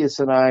 Matthias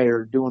and I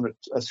are doing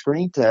a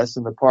screen test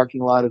in the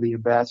parking lot of the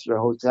Ambassador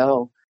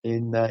Hotel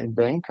in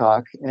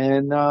Bangkok.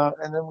 And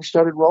then we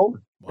started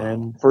rolling. Wow.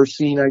 And first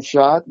scene I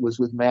shot was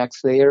with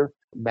Max Thayer,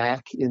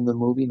 Mac in the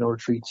movie No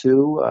Retreat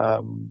 2,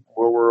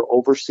 where we're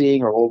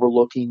overseeing or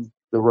overlooking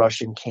the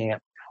Russian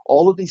camp.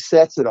 All of these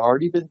sets had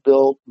already been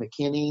built.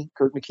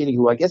 Kurt McKinney,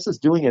 who I guess is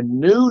doing a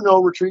new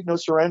No Retreat, No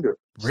Surrender.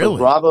 Really? So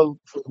bravo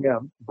for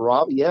him.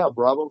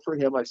 Bravo for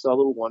him. I saw a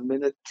little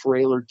 1-minute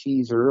trailer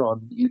teaser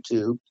on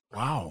YouTube.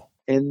 Wow.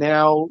 And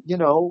now,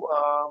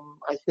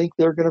 I think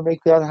they're going to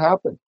make that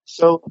happen.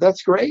 So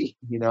that's great.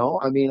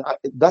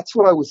 That's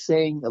what I was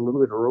saying a little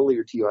bit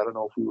earlier to you. I don't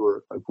know if we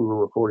were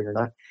recording or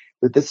not,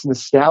 but this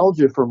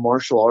nostalgia for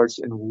martial arts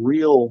and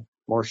real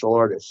martial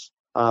artists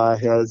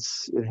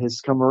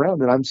has come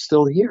around, and I'm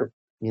still here.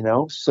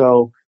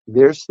 So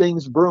there's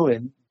things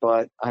brewing,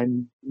 but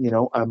I'm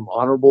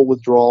honorable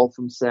withdrawal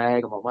from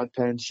SAG. I'm on my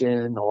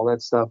pension, all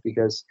that stuff,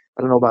 because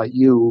I don't know about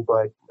you,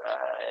 but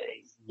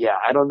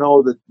I don't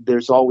know that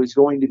there's always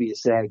going to be a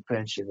SAG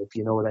pension, if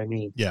you know what I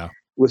mean. Yeah.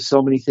 With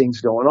so many things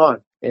going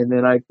on. And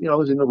then I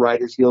was in the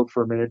Writers Guild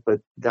for a minute,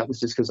 but that was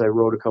just because I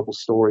wrote a couple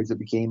stories that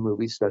became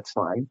movies. That's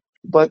fine.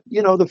 But,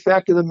 the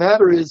fact of the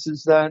matter is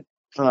that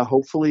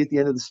Hopefully at the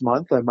end of this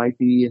month, I might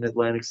be in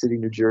Atlantic City,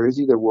 New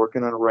Jersey. They're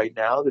working on it right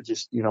now to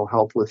just,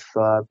 help with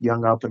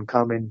young up and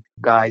coming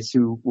guys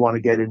who want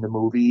to get into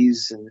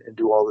movies and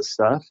do all this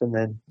stuff. And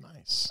then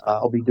Nice.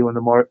 I'll be doing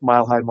the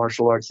Mile High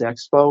Martial Arts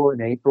Expo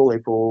in April.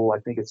 I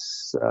think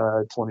it's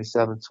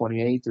 27th,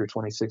 28th, or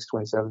 26th,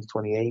 27th,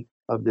 28th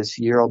of this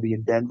year. I'll be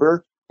in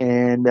Denver.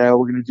 And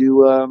we're going to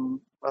do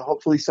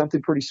hopefully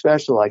something pretty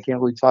special. I can't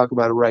really talk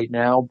about it right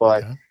now,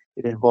 but Okay.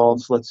 it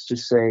involves, let's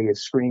just say, a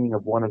screening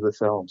of one of the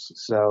films.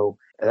 So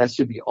that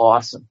should be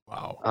awesome.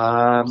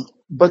 Wow.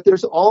 But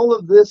there's all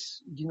of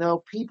this,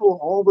 people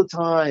all the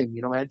time.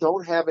 I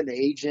don't have an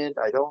agent.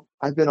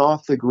 I've been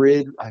off the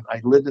grid.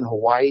 I lived in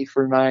Hawaii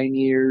for 9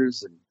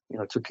 years and,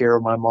 took care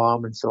of my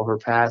mom until her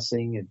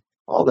passing and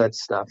all that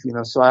stuff,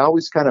 So I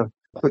always kind of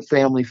put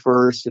family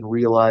first and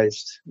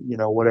realized,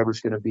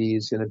 whatever's going to be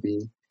is going to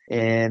be.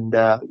 And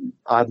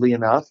oddly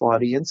enough,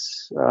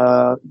 audience,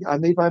 I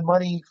made my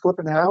money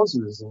flipping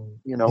houses and,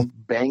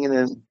 banging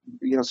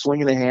and,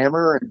 swinging a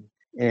hammer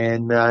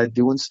and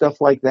doing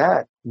stuff like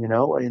that,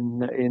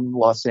 in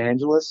Los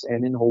Angeles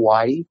and in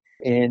Hawaii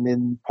and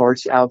in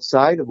parts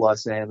outside of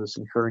Los Angeles,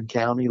 in Kern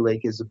County,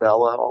 Lake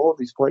Isabella, all of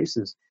these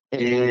places.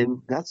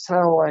 And that's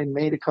how I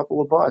made a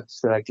couple of bucks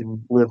that I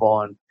can live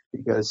on.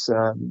 Because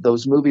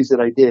those movies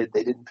that I did,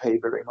 they didn't pay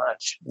very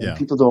much. And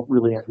people don't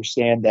really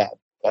understand that,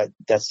 but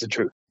that's the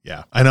truth.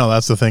 Yeah, I know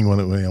that's the thing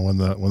when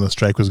the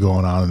strike was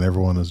going on and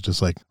everyone was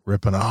just like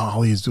ripping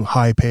all these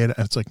high paid.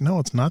 It's like, no,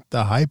 it's not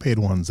the high paid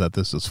ones that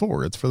this is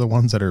for. It's for the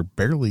ones that are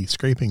barely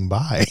scraping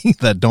by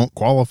that don't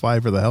qualify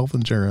for the health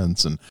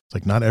insurance. And it's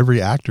like, not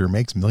every actor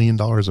makes $1 million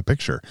a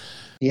picture.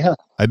 Yeah.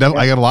 I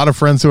got a lot of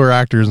friends who are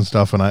actors and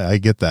stuff. And I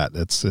get that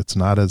it's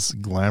not as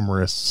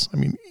glamorous. I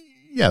mean,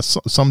 yes,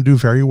 some do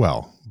very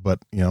well, but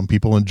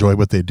people enjoy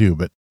what they do,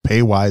 but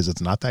pay wise,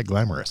 it's not that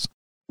glamorous.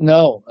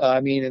 No,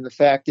 I mean, and the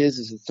fact is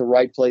it's the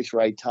right place,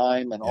 right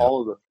time, and all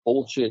of the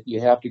bullshit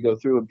you have to go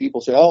through. And people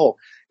say, oh,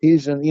 he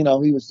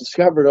was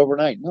discovered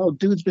overnight. No,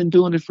 dude's been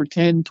doing it for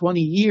 10, 20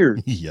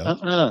 years.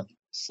 Yeah.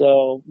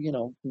 So,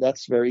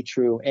 that's very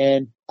true.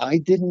 And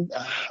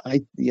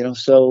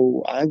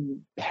so I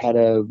had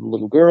a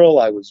little girl,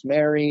 I was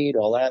married,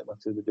 all that,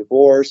 went through the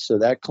divorce. So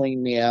that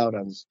cleaned me out.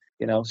 I was,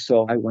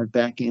 so I went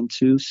back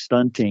into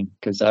stunting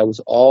because I was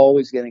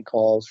always getting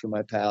calls from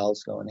my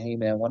pals going, hey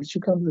man, why don't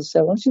you come to the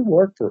set? Why don't you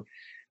work for,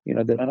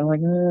 that I'm like,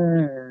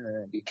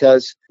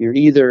 because you're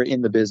either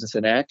in the business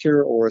an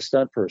actor or a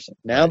stunt person.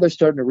 Now they're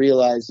starting to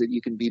realize that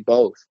you can be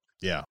both.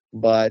 Yeah.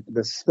 But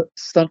the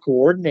stunt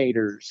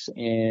coordinators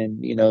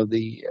and,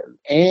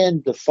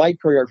 the fight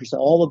choreographers,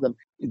 all of them,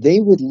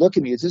 they would look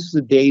at me. This is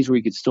the days where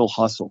you could still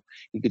hustle.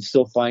 You could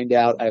still find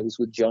out. I was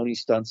with Joni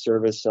Stunt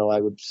Service. So I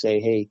would say,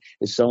 hey,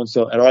 is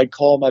so-and-so, or I'd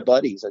call my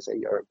buddies. I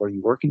say, are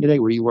you working today?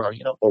 Where you were,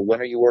 or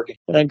when are you working?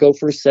 And I'd go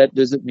for a set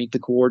visit, meet the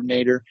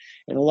coordinator.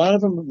 And a lot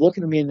of them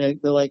looking at me and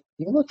they're like,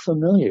 you look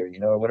familiar,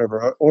 or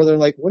whatever. Or they're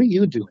like, what are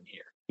you doing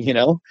here?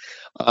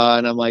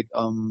 And I'm like,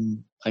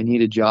 I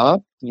need a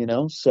job,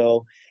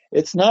 so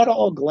it's not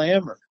all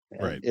glamour.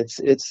 Right.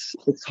 It's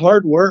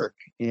hard work,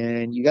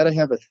 and you got to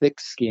have a thick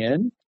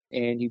skin,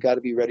 and you got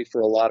to be ready for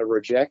a lot of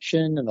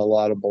rejection and a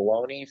lot of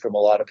baloney from a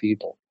lot of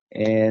people.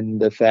 And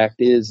the fact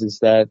is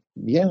that,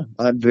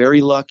 I'm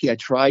very lucky. I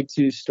tried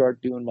to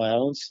start doing my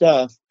own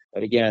stuff,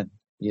 but again,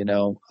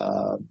 the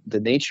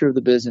nature of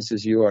the business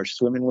is you are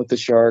swimming with the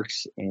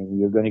sharks, and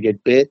you're going to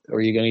get bit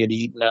or you're going to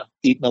get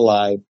eaten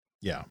alive.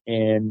 Yeah.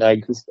 And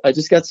I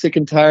just got sick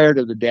and tired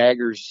of the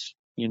daggers,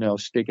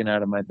 sticking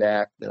out of my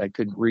back that I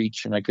couldn't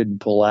reach and I couldn't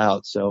pull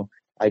out. So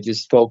I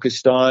just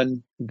focused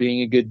on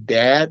being a good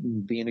dad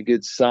and being a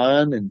good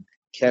son and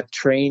kept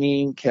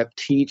training, kept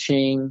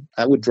teaching.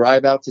 I would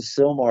drive out to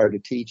Sylmar to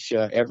teach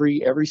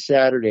every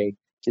Saturday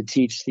to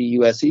teach the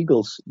U.S.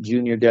 Eagles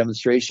junior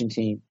demonstration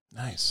team.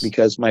 Nice.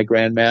 Because my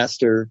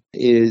grandmaster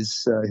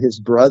is his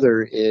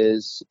brother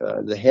is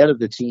the head of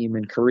the team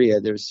in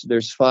Korea.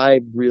 There's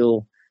 5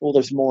 real. Well,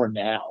 there's more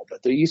now,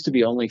 but there used to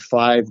be only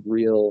 5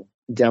 real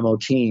demo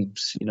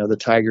teams. The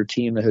Tiger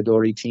team, the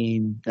Hidori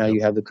team. Now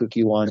you have the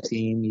Kukiwan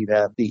team. You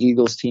have the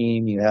Eagles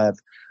team. You have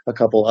a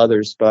couple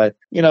others. But,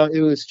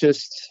 it was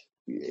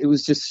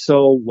just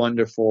so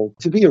wonderful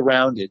to be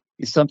around it.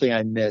 It's something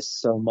I miss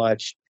so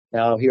much.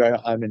 Now here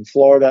I'm in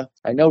Florida.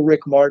 I know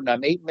Rick Martin.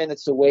 I'm 8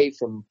 minutes away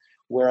from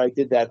where I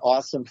did that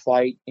awesome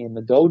fight in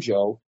the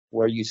dojo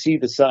where you see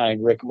the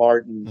sign, Rick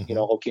Martin,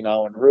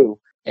 Okinawan Ryu.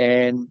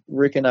 And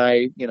Rick and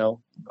I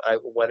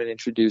went and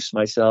introduced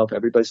myself.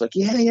 Everybody's like,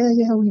 yeah,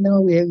 we know.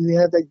 We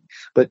have that.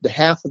 But the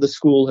half of the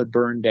school had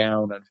burned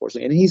down,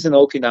 unfortunately. And he's an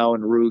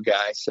Okinawan Ryu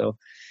guy, so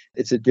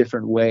it's a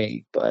different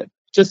way. But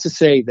just to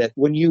say that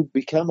when you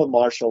become a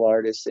martial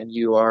artist and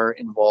you are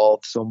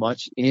involved so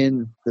much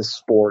in the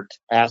sport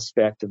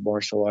aspect of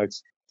martial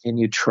arts, and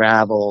you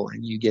travel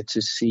and you get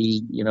to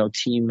see,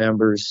 team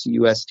members,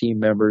 U.S. team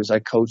members. I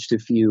coached a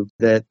few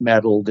that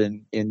medaled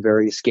in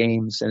various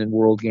games and in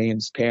world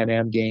games, Pan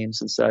Am games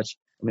and such.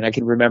 I mean, I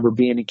can remember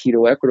being in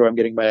Quito, Ecuador. I'm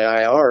getting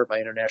my IR, my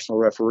international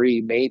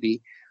referee,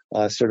 maybe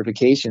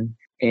certification.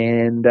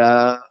 And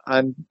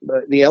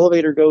the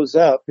elevator goes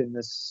up in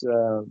this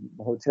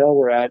hotel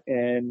we're at,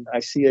 and I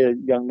see a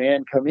young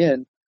man come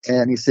in,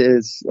 and he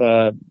says,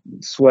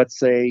 sweats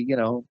say,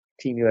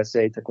 Team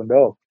USA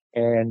Taekwondo.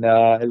 And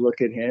I look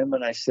at him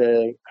and I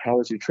say, how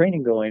is your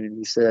training going? And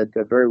he said,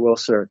 very well,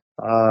 sir.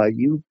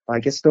 You, I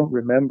guess, don't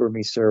remember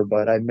me, sir,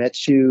 but I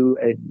met you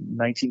in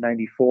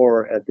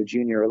 1994 at the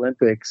Junior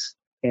Olympics,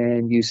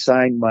 and you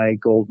signed my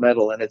gold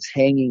medal, and it's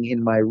hanging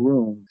in my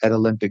room at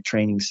Olympic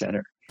Training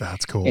Center.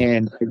 That's cool.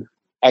 And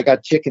I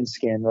got chicken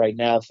skin right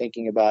now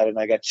thinking about it. And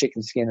I got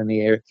chicken skin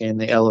in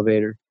the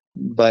elevator.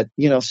 But,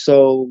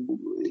 so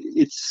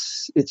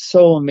it's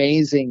so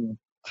amazing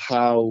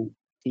how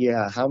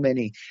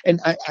many.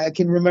 And I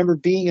can remember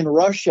being in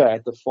Russia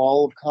at the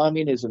fall of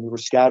communism. We were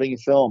scouting a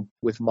film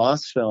with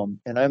Mosfilm,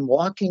 and I'm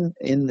walking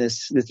in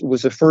this. It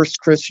was the first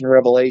Christian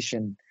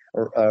revelation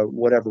or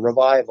whatever,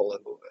 revival,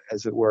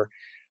 as it were.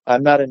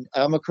 I'm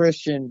a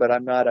Christian, but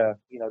I'm not a,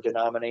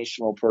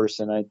 denominational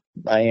person.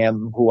 I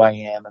am who I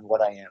am and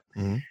what I am.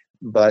 Mm-hmm.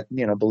 But,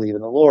 believe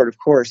in the Lord, of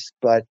course.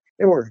 But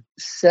there were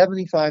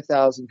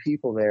 75,000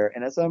 people there.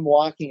 And as I'm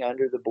walking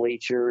under the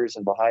bleachers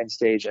and behind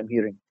stage, I'm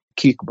hearing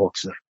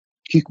Kickboxer.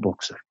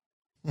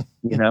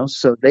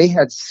 So they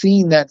had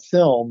seen that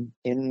film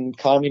in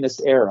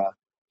communist era,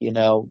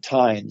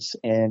 times.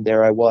 And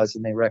there I was,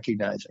 and they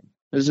recognized me.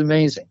 It was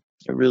amazing.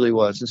 It really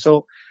was. And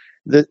so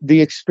the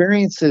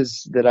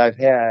experiences that I've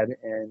had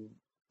and,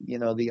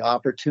 the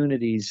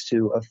opportunities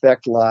to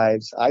affect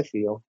lives, I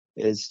feel,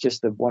 is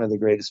just one of the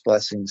greatest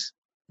blessings.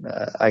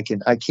 I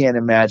can't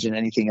imagine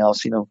anything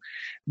else,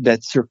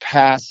 that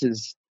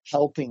surpasses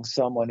helping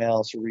someone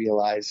else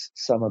realize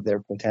some of their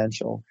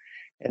potential.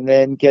 And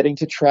then getting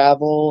to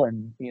travel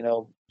and,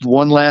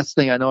 one last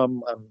thing, I know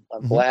I'm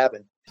mm-hmm.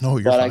 blabbing. No,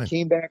 you're fine. I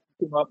came back.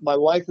 My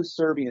wife was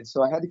Serbian,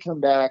 so I had to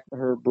come back.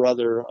 Her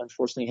brother,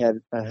 unfortunately,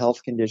 had a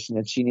health condition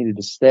that she needed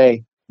to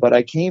stay. But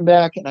I came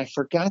back and I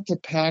forgot to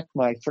pack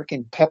my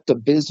freaking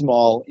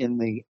Pepto-Bismol in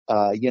the,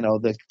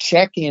 the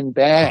check-in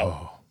bag.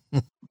 Oh.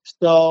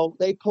 So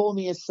they pull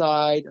me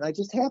aside, and I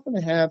just happen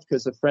to have,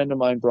 because a friend of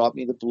mine brought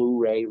me the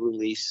Blu-ray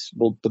release,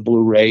 the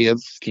Blu-ray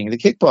of King of the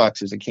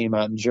Kickboxers. It came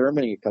out in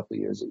Germany a couple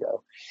of years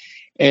ago.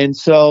 And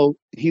so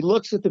he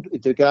looks at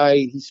the guy.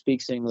 He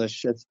speaks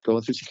English. That's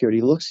going through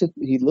security.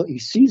 He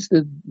sees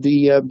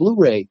the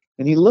Blu-ray,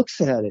 and he looks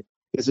at it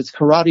because it's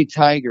Karate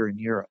Tiger in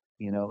Europe.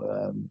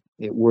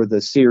 It were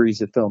the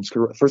series of films.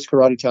 First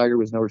Karate Tiger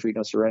was No Retreat,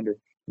 No Surrender,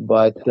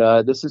 but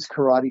this is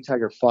Karate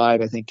Tiger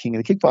 5, I think, King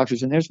of the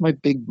Kickboxers. And there's my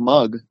big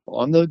mug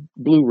on the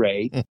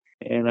Blu-ray,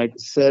 and I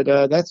said,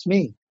 "That's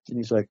me." And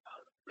he's like,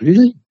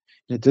 "Really?"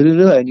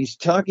 And he's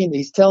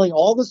telling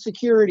all the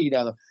security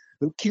down there.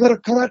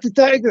 Karate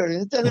Tiger.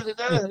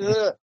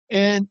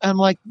 And I'm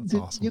like,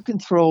 awesome. You can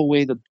throw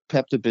away the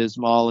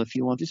Pepto-Bismol if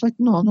you want. He's like,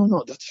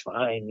 no, that's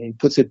fine. And he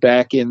puts it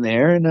back in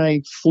there, and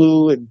I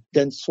flew and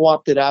then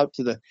swapped it out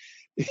at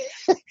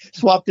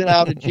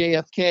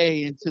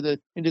JFK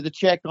into the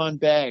check-on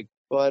bag.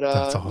 But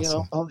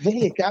awesome.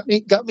 Hey,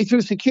 it got me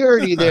through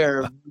security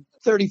there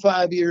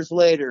 35 years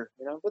later.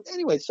 But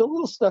anyway, so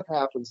little stuff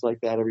happens like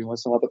that every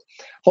once in a while. But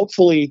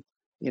hopefully,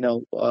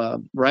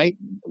 right?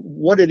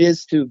 What it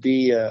is to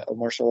be a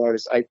martial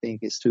artist, I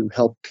think, is to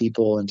help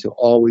people and to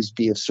always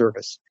be of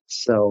service.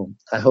 So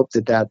I hope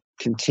that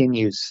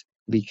continues,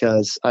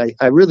 because I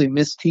really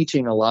miss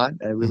teaching a lot.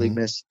 I really mm-hmm.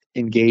 miss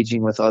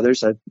engaging with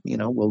others.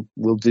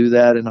 We'll do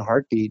that in a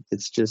heartbeat.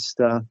 It's just,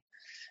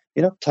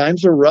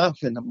 times are rough,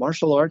 and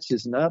martial arts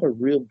is not a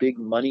real big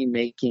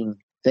money-making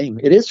thing.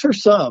 It is for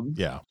some.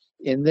 Yeah.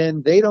 And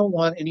then they don't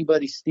want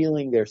anybody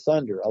stealing their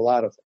thunder, a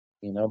lot of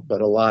them,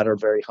 but a lot are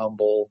very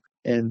humble.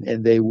 And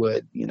they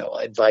would,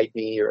 invite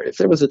me, or if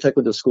there was a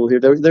Taekwondo school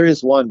here, there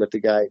is one, but the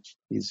guy,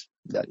 he's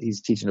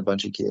teaching a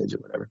bunch of kids or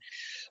whatever.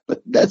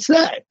 But that's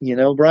that,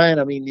 Brian.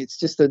 I mean, it's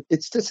just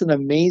an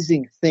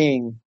amazing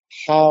thing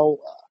how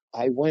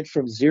I went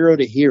from zero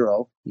to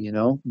hero,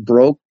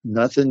 broke,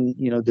 nothing,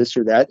 this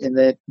or that. And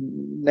that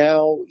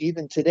now,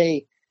 even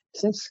today,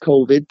 since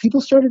COVID,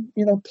 people started,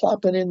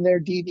 plopping in their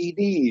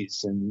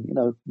DVDs and,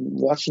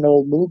 watching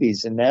old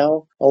movies. And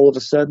now all of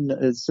a sudden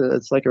it's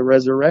like a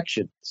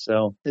resurrection.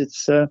 So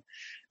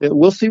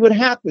we'll see what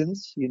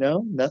happens.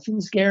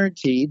 Nothing's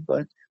guaranteed,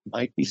 but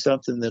might be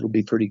something that'll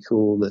be pretty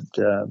cool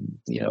that,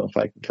 if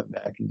I can come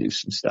back and do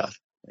some stuff,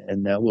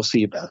 and we'll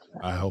see about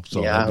that. I hope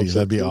so. Yeah,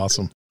 that'd be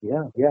awesome.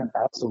 Yeah,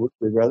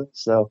 absolutely, brother.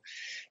 So,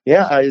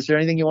 is there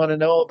anything you want to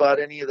know about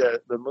any of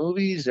the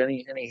movies?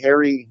 Any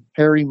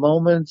hairy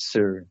moments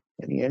or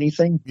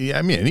anything? Yeah,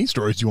 I mean, any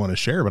stories you want to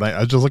share. But I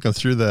was just looking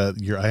through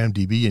your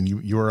IMDb, and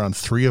you were on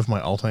 3 of my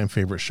all-time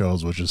favorite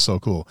shows, which is so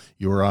cool.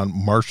 You were on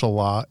Martial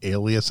Law,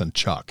 Alias, and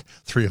Chuck.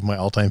 3 of my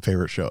all-time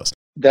favorite shows.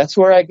 That's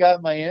where I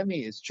got my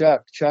Emmy. Is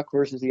Chuck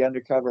versus the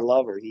Undercover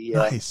Lover.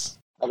 Nice.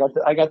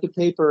 I got the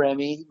paper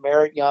Emmy.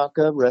 Merritt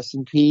Yonka, rest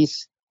in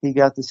peace. He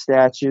got the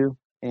statue.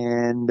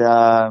 And,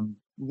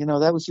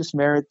 that was just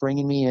Merritt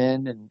bringing me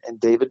in, and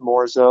David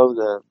Morzo,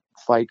 the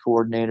fight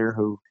coordinator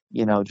who,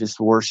 just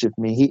worshiped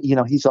me.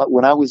 He's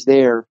when I was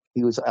there,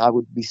 I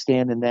would be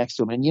standing next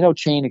to him, and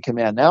chain of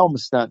command. Now I'm a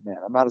stuntman.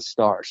 I'm not a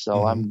star,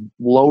 so I'm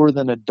lower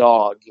than a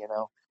dog,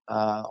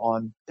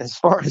 on as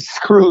far as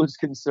crew is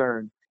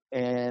concerned.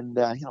 And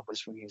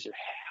Bruce Williams,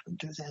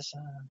 do this,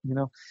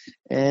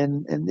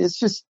 and it's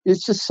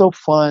just so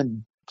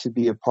fun to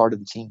be a part of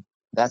the team.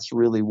 That's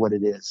really what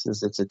it is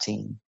it's a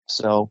team.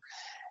 So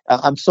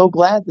I'm so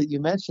glad that you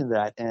mentioned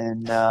that.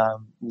 And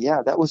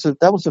that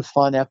was a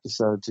fun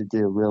episode to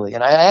do, really.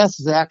 And I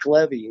asked Zach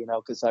Levy,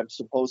 because I'm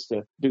supposed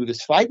to do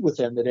this fight with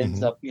him that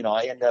ends up,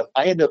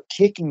 I end up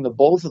kicking the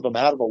both of them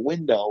out of a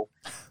window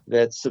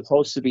that's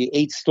supposed to be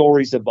 8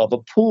 stories above a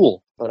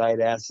pool. But I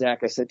had asked Zach,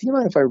 I said, do you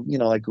mind if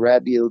I,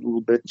 grab you a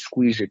little bit and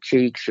squeeze your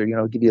cheeks or,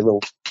 give you a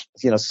little,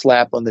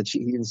 slap on the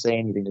cheek? He didn't say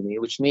anything to me,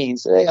 which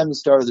means, hey, I'm the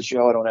star of the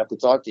show. I don't have to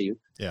talk to you.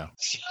 Yeah.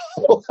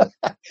 So,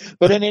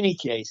 but in any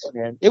case,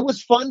 man, it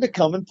was fun to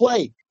come and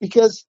play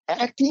because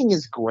acting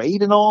is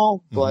great and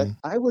all, but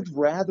I would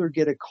rather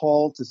get a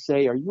call to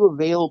say, are you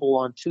available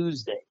on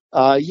Tuesday?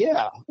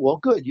 Yeah, well,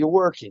 good. You're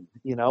working,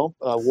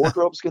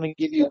 wardrobe's going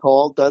to give you a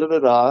call,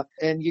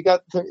 And you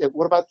got,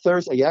 what about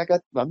Thursday? Yeah,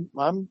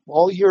 I'm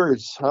all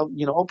yours.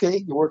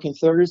 Okay, you're working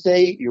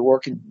Thursday, you're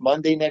working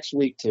Monday next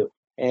week too.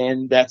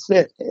 And that's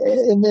it.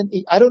 And then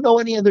I don't know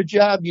any other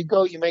job. You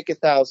go, you make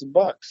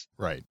 $1,000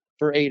 right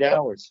for 8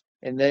 hours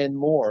and then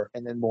more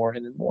and then more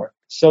and then more.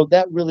 So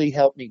that really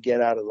helped me get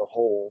out of the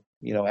hole,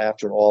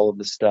 after all of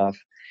the stuff.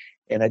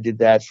 And I did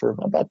that for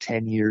about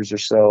 10 years or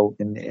so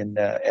in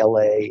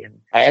LA.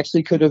 And I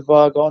actually could have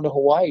gone to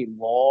Hawaii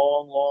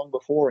long, long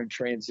before and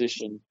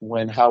transitioned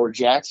when Howard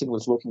Jackson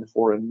was looking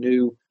for a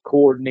new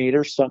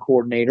stunt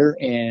coordinator,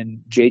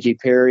 and JJ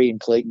Perry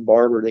and Clayton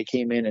Barber, they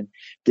came in and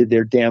did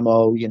their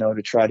demo,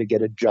 to try to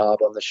get a job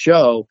on the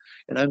show.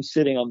 And I'm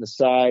sitting on the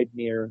side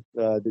near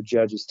the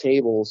judges'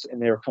 tables,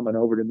 and they were coming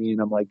over to me,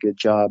 and I'm like, good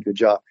job, good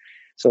job.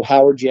 So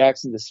Howard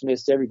Jackson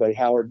dismissed everybody.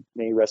 Howard,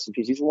 may rest in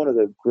peace. He's one of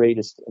the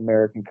greatest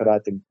American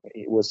karate.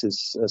 It was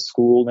his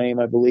school name,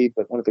 I believe,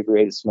 but one of the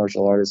greatest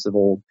martial artists of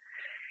old,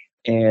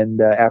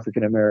 and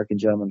African-American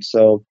gentleman.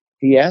 So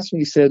he asked me,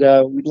 he said,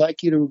 we'd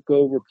like you to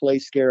go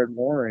replace Garrett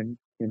Warren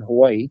in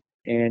Hawaii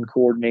and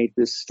coordinate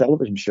this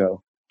television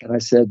show. And I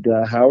said,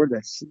 Howard,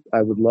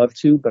 I would love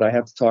to, but I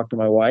have to talk to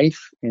my wife.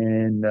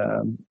 And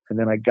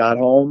then I got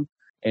home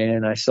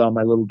and I saw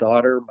my little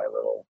daughter, my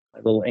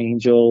little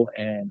angel,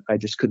 and I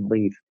just couldn't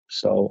leave.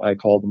 So I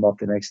called him up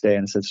the next day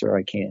and I said, sir,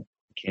 I can't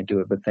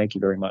do it, but thank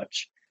you very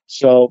much.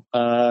 So,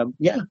 I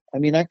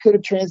could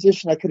have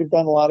transitioned. I could have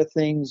done a lot of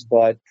things,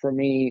 but for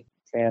me,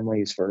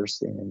 family is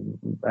first. And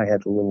I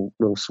had a little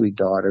sweet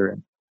daughter,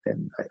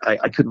 and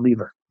I couldn't leave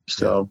her.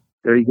 So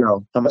there you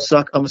go. I'm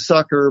a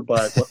sucker,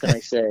 but what can I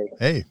say?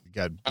 Hey,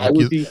 God, I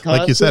would be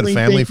like you said,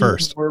 family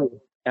first.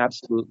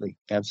 Absolutely,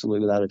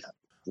 without a doubt.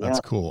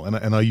 That's cool. And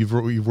I know you've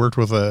worked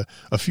with a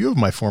few of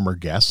my former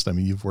guests. I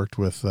mean, you've worked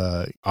with,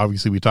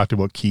 obviously we talked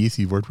about Keith,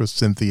 you've worked with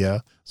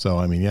Cynthia. So,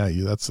 I mean,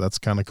 that's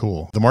kind of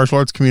cool. The martial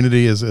arts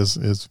community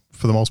is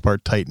for the most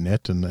part tight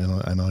knit. And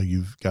I know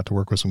you've got to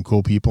work with some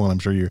cool people, and I'm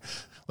sure you're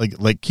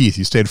like Keith,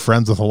 you stayed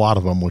friends with a lot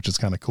of them, which is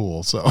kind of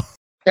cool. So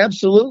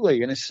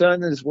absolutely. And his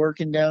son is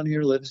working down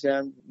here, lives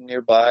down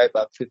nearby,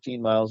 about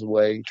 15 miles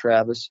away,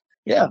 Travis.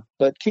 Yeah.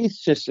 But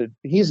Keith's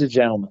he's a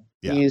gentleman.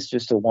 Yeah. He's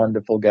just a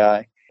wonderful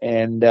guy.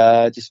 And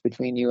just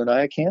between you and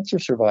I, a cancer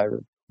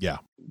survivor. Yeah.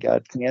 I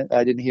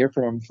didn't hear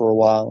from him for a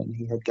while, and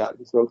he had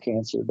gotten throat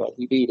cancer, but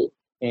he beat it.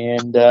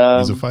 And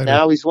he's a fighter.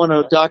 Now he's one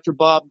of Dr.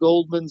 Bob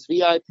Goldman's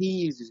VIPs.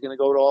 He's going to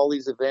go to all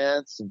these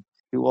events and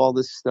do all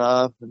this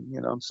stuff. And,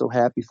 I'm so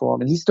happy for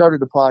him. And he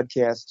started a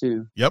podcast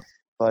too. Yep.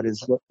 But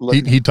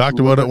he talked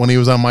about it when he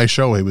was on my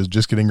show. He was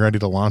just getting ready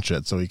to launch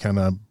it. So he kind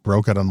of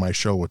broke it on my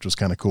show, which was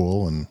kind of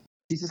cool. And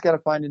he's just got to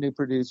find a new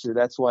producer.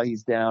 That's why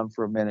he's down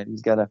for a minute.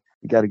 He's got to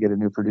get a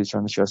new producer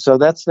on the show. So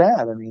that's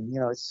that. I mean,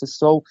 it's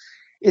just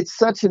it's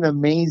such an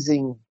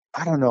amazing,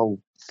 I don't know,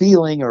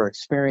 feeling or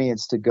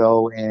experience to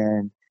go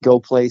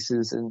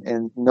places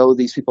and know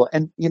these people.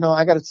 And,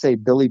 I got to say,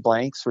 Billy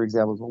Blanks, for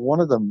example, is one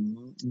of the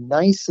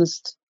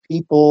nicest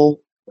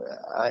people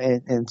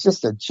and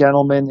just a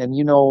gentleman. And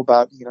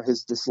about,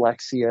 his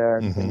dyslexia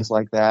and things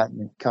like that.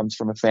 And it comes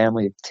from a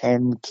family of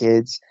 10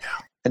 kids. Yeah.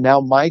 And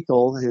now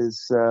Michael,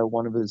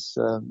 one of his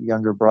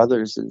younger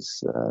brothers,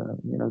 is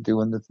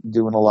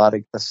doing a lot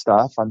of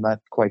stuff. I'm not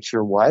quite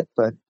sure what,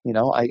 but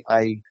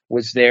I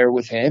was there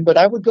with him. But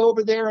I would go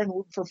over there and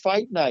for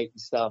fight night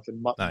and stuff.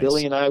 And nice.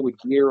 Billy and I would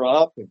gear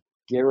up, and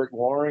Garrett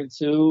Warren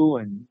too,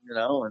 and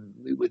and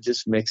we would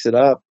just mix it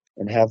up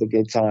and have a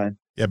good time.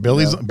 Yeah,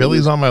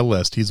 Billy's on my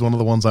list. He's one of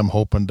the ones I'm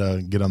hoping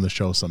to get on the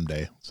show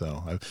someday.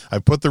 So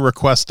I've put the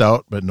request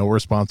out, but no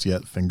response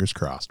yet. Fingers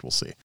crossed. We'll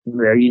see.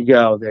 There you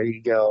go.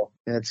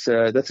 That's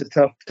a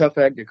tough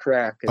egg to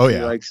crack. Oh yeah.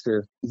 He likes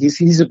to.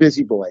 He's a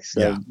busy boy.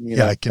 So,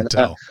 yeah. I can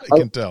tell. I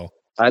can tell.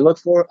 I look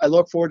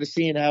forward to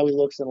seeing how he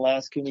looks in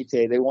Last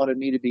Kumite. They wanted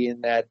me to be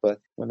in that, but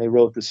when they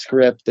wrote the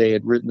script, they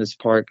had written this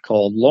part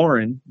called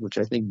Loren, which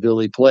I think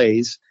Billy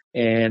plays.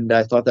 And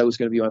I thought that was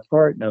going to be my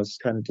part. And I was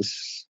kind of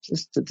just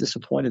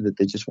disappointed that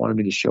they just wanted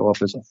me to show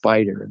up as a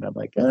fighter. And I'm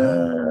like,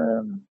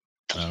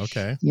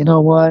 okay. You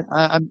know what?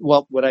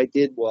 Well, what I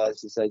did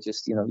is I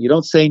just, you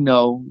don't say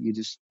no, you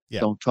just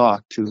don't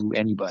talk to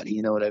anybody.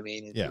 You know what I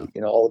mean? Yeah.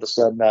 All of a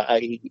sudden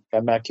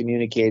I'm not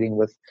communicating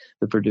with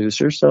the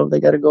producer, so they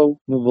got to go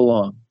move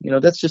along.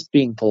 That's just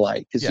being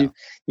polite, because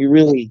you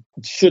really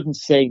shouldn't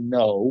say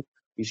no.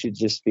 You should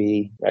just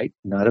be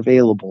not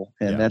available.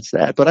 And that's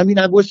that. But I mean,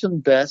 I wish them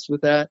the best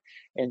with that.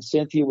 And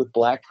Cynthia with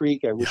Black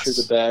Creek, I wish her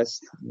the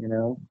best,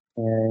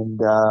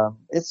 and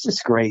it's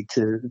just great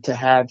to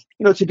have,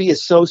 to be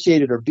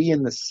associated or be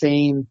in the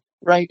same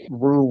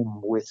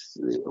room with,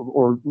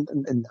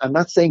 and I'm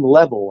not saying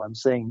level, I'm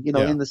saying,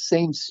 in the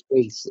same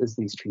space as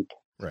these people.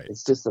 Right.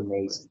 It's just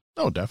amazing.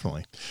 Oh,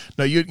 definitely.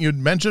 Now, you'd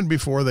mentioned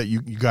before that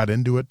you got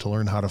into it to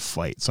learn how to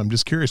fight. So I'm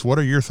just curious, what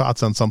are your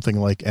thoughts on something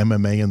like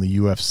MMA and the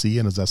UFC?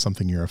 And is that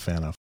something you're a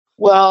fan of?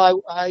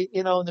 Well, I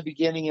in the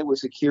beginning, it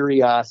was a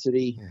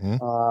curiosity.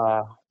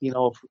 I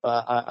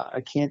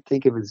can't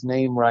think of his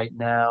name right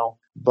now,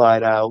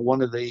 but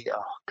one of the,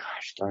 oh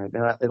gosh darn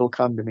it, it'll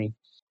come to me.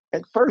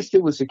 At first,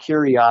 it was a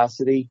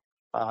curiosity.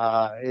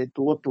 It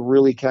looked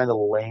really kind of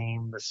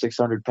lame. The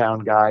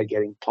 600-pound guy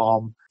getting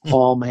palm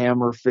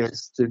hammer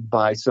fisted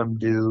by some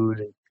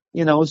dude.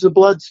 It was a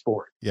blood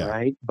sport,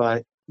 right?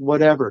 But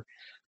whatever.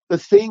 The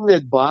thing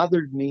that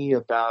bothered me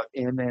about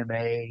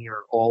MMA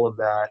or all of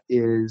that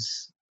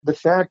is the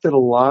fact that a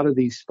lot of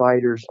these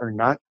fighters are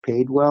not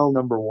paid well,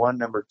 number one.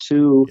 Number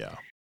two,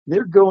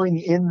 they're going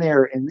in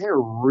there and they're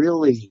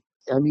really,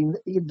 I mean,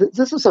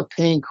 this is a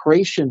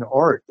pancreation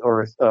art,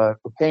 or a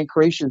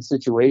pancreation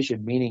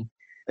situation, meaning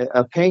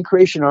a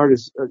pancreation art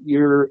is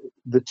you're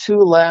the two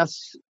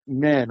last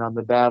men on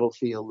the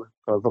battlefield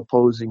of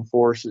opposing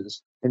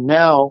forces. And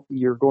now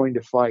you're going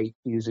to fight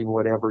using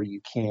whatever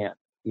you can,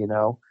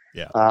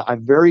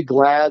 I'm very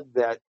glad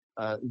that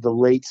the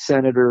late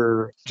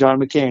Senator John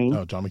McCain.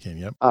 Oh, John McCain,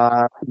 yep.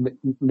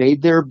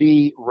 Made there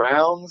be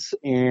rounds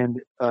and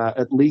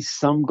at least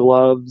some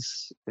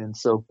gloves and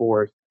so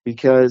forth,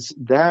 because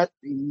that,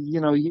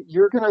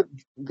 you're going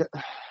to,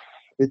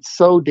 it's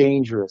so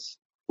dangerous.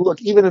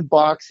 Look, even in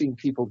boxing,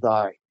 people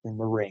die in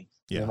the ring.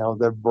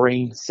 Their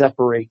brains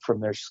separate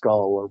from their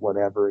skull or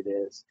whatever it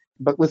is.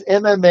 But with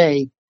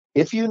MMA,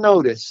 if you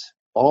notice,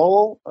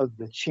 all of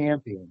the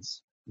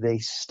champions, they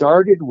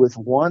started with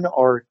one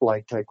art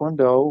like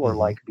Taekwondo or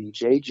like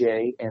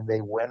BJJ, and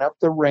they went up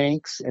the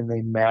ranks and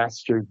they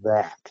mastered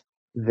that.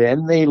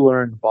 Then they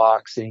learned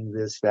boxing,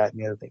 this, that,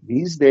 and the other thing.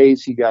 These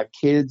days, you got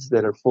kids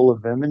that are full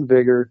of vim and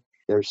vigor.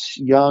 They're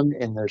young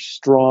and they're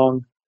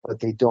strong, but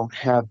they don't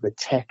have the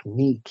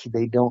technique.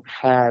 They don't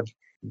have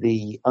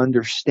the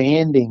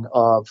understanding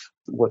of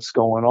what's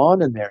going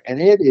on in there. And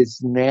it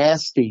is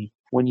nasty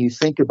when you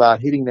think about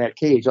hitting that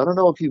cage. I don't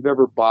know if you've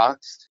ever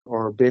boxed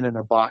or been in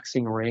a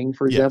boxing ring,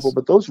 for example,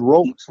 but those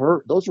ropes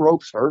hurt. Those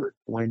ropes hurt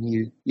when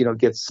you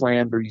get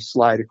slammed or you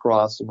slide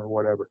across them or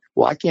whatever.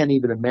 Well, I can't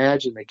even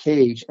imagine the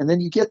cage. And then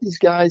you get these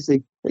guys,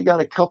 they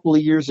got a couple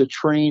of years of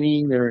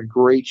training. They're in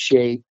great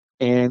shape.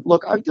 And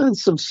look, I've done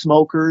some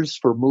smokers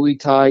for Muay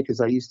Thai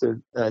because I used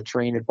to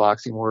train at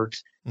Boxing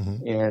Works.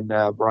 And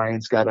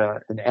Brian's got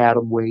an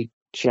atom weight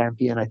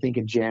champion, I think,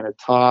 in Janet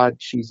Todd.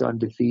 She's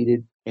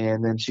undefeated.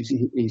 And then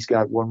he's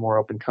got one more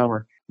up and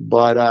comer.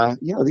 But,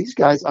 these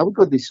guys, I would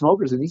go to these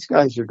smokers and these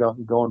guys are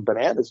going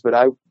bananas. But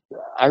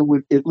I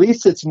would, at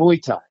least it's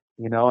Muay Thai.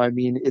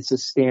 It's a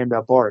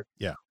stand-up art.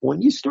 Yeah.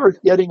 When you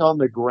start getting on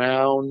the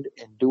ground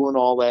and doing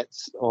all that,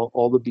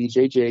 all the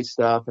BJJ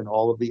stuff and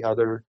all of the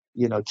other,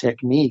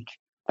 technique,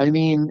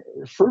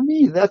 for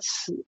me,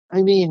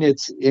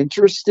 it's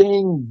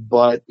interesting,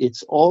 but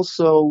it's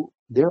also,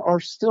 there are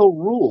still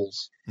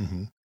rules.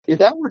 If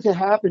that were to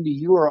happen to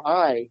you or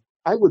I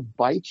would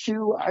bite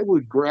you. I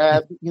would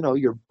grab,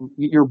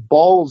 your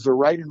balls are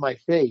right in my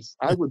face.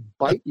 I would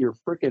bite your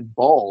freaking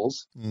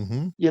balls.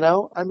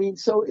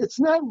 So it's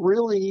not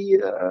really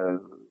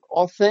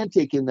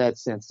authentic in that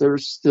sense.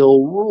 There's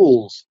still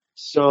rules.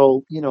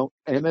 So,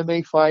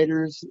 MMA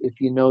fighters, if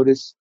you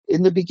notice,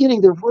 in the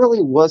beginning, there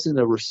really wasn't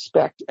a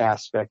respect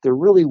aspect. There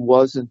really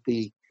wasn't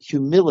the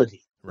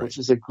humility, which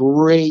is a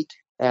great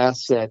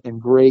asset and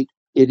great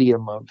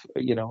idiom of,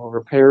 or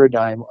a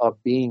paradigm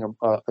of being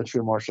a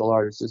true martial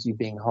artist, is you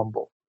being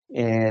humble.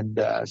 And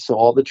so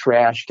all the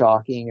trash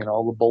talking and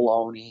all the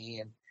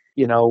baloney and,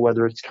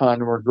 whether it's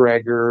Conor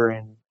McGregor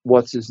and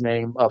what's his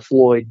name,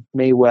 Floyd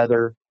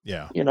Mayweather,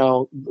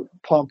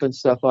 pumping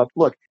stuff up.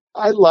 Look,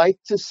 I like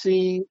to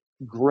see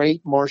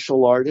great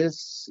martial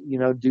artists,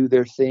 do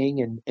their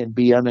thing and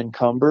be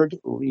unencumbered,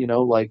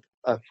 like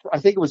I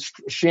think it was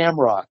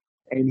Shamrock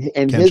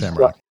and his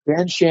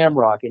Ben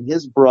Shamrock and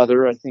his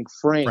brother, I think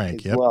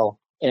Frank as well.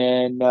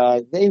 And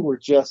they were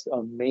just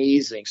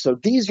amazing. So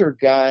these are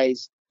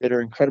guys that are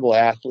incredible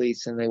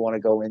athletes and they want to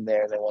go in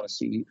there and they want to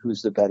see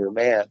who's the better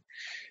man.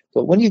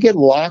 But when you get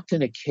locked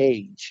in a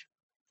cage,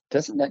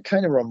 doesn't that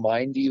kind of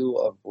remind you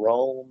of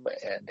Rome?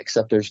 And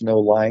except there's no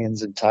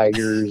lions and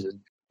tigers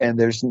and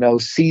there's no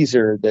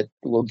Caesar that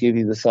will give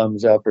you the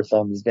thumbs up or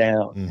thumbs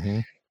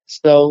down.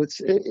 So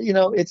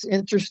it's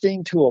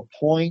interesting to a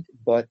point,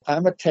 but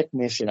I'm a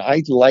technician.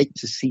 I like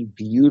to see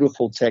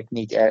beautiful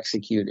technique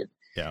executed.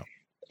 Yeah.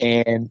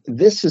 And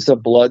this is a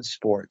blood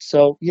sport.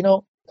 So,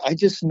 I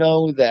just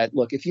know that,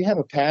 look, if you have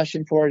a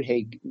passion for it,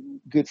 hey,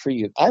 good for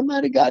you. I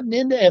might have gotten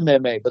into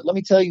MMA, but let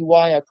me tell you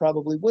why I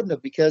probably wouldn't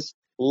have, because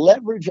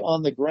leverage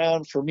on the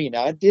ground for me.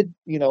 Now, I did,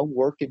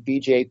 work at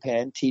BJ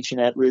Penn teaching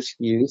at-risk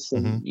youth,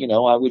 and,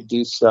 I would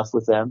do stuff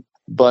with them.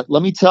 But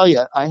let me tell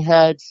you, I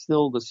had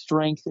still the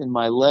strength in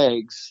my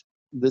legs.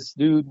 This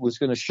dude was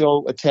going to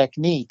show a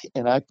technique,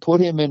 and I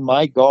put him in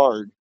my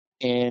guard,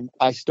 and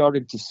I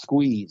started to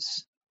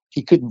squeeze.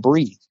 He couldn't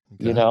breathe,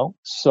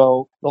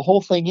 So the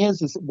whole thing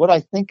is what I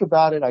think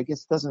about it, I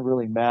guess, doesn't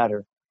really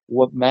matter.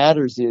 What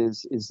matters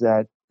is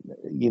that,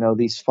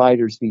 these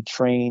fighters be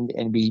trained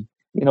and be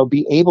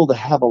able to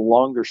have a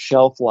longer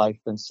shelf life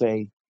than,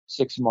 say,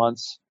 6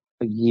 months,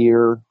 a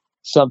year,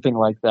 something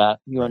like that.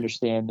 You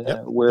understand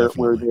where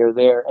they're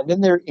there. And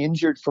then they're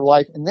injured for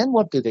life. And then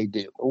what do?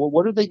 Well,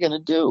 what are they going to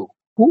do?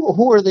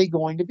 Who are they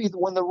going to be?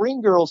 When the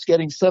ring girl's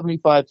getting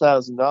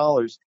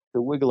 $75,000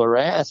 to wiggle her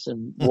ass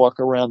and walk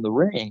around the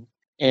ring,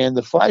 and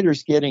the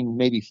fighter's getting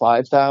maybe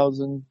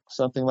 5,000,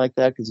 something like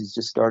that, because he's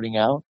just starting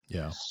out.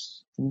 Yeah.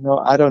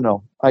 I don't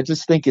know. I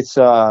just think it's,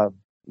 I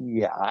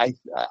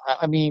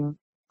mean,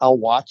 I'll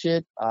watch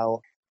it.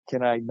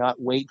 Can I not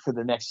wait for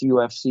the next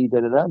UFC?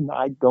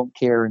 I don't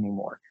care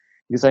anymore,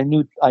 because I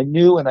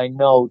knew and I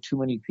know too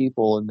many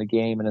people in the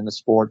game and in the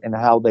sport and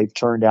how they've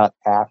turned out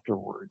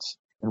afterwards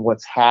and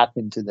what's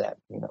happened to them.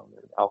 They're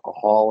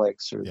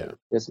alcoholics or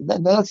this.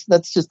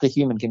 That's just the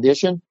human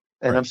condition.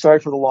 And I'm sorry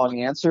for the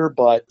long answer,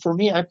 but for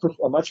me, I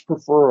much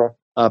prefer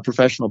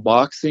professional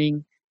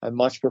boxing. I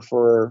much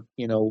prefer,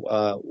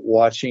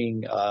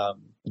 watching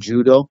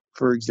judo,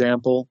 for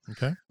example.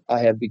 Okay. I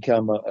have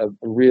become a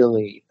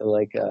really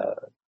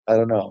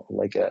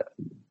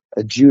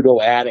a judo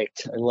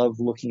addict. I love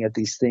looking at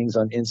these things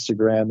on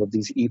Instagram of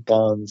these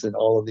ippons and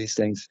all of these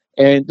things.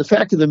 And the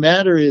fact of the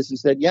matter is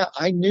that,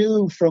 I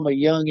knew from a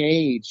young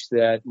age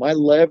that my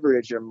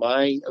leverage or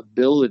my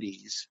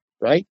abilities,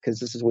 right?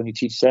 Because this is when you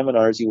teach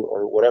seminars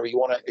or whatever, you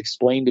want to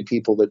explain to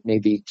people that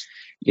maybe,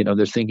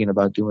 they're thinking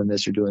about doing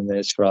this or doing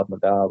this, Krav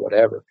Maga,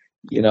 whatever.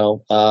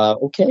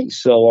 Okay,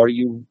 so are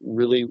you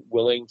really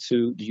willing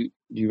to, do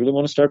you really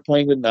want to start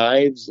playing with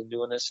knives and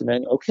doing this and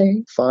then?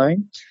 Okay,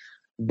 fine.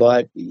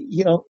 But,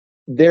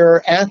 there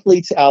are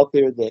athletes out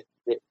there that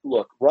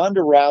look,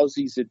 Ronda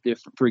Rousey's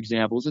for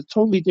example, is a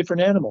totally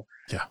different animal.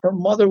 Yeah. Her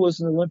mother was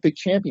an Olympic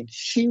champion.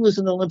 She was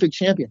an Olympic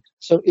champion.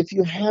 So if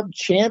you have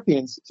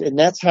champions, and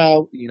that's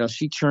how,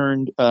 she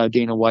turned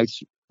Dana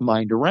White's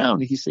mind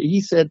around.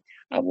 He said,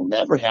 I will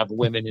never have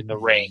women in the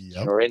ring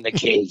or in the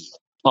cage.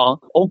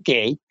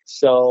 Okay.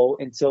 So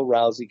until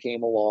Rousey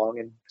came along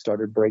and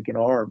started breaking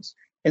arms.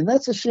 And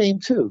that's a shame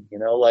too,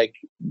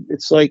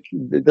 it's like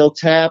they'll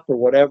tap or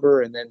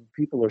whatever, and then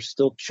people are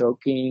still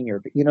choking,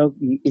 or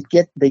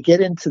they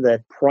get into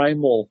that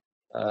primal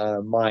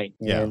mind,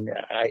 and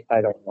I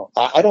don't know.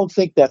 I don't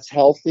think that's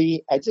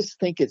healthy. I just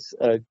think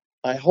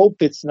I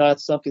hope it's not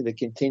something that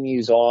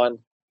continues on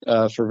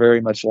for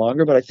very much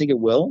longer, but I think it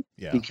will,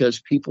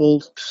 because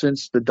people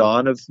since the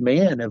dawn of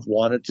man have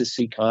wanted to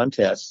see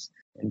contests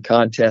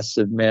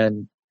of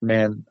men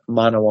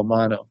mano a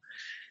mano.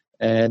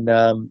 And,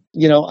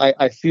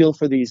 I feel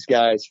for these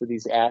guys, for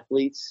these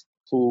athletes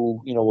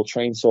who, will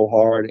train so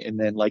hard. And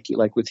then like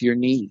with your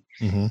knee,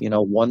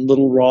 one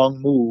little wrong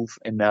move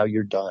and now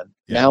you're done.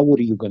 Yeah. Now, what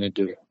are you going to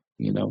do?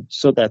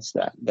 So that's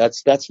that.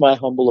 That's my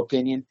humble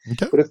opinion.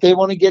 Okay. But if they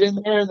want to get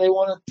in there and they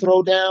want to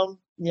throw down,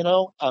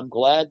 I'm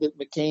glad that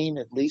McCain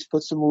at least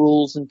put some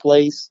rules in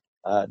place.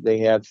 They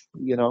have,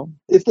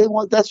 if they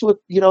want, that's what,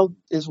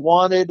 is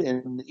wanted.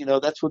 And,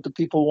 that's what the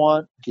people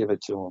want, give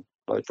it to them.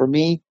 But for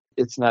me,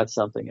 it's not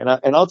something.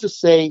 And I'll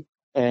just say,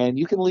 and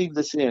you can leave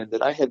this in,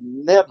 that I have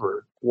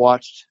never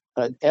watched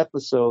an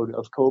episode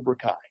of Cobra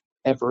Kai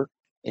ever.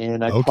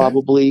 And I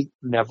probably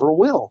never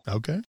will.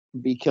 Okay.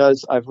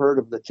 Because I've heard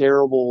of the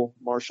terrible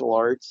martial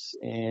arts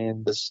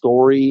and the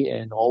story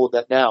and all of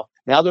that. Now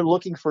they're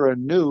looking for a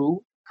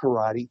new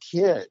Karate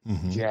Kid,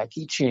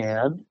 Jackie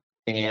Chan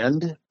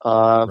and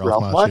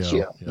Ralph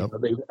Macchio. Yep.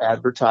 They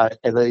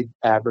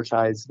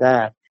advertised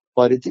that.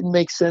 But it didn't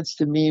make sense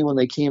to me when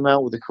they came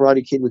out with the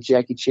Karate Kid with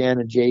Jackie Chan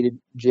and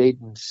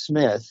Jaden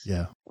Smith.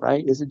 Yeah.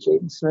 Right? Is it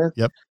Jaden Smith?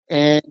 Yep.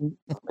 And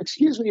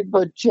excuse me,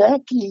 but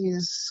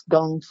Jackie's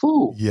Kung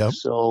Fu. Yep.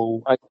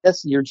 So I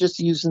guess you're just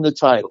using the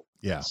title.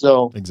 Yeah.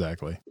 So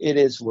exactly. It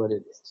is what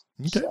it is.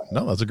 Okay. So,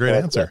 no, that's a great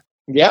answer.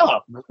 Yeah.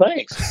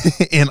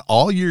 Thanks. In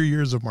all your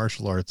years of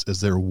martial arts,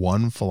 is there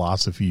one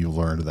philosophy you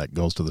learned that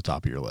goes to the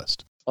top of your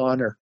list?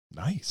 Honor.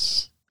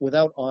 Nice.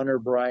 Without honor,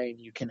 Brian,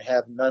 you can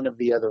have none of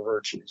the other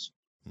virtues.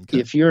 Okay.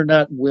 If you're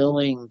not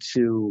willing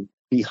to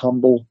be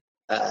humble,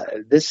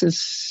 this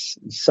is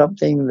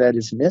something that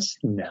is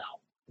missing now.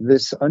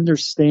 This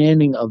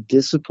understanding of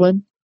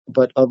discipline,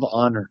 but of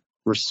honor,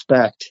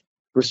 respect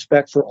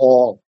for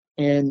all.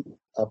 And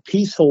a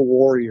peaceful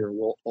warrior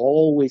will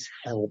always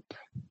help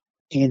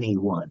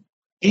anyone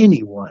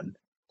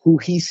who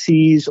he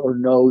sees or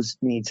knows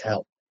needs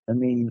help. I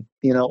mean,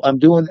 I'm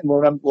doing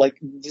what I'm like,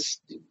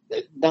 just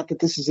not that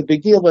this is a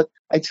big deal, but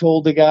I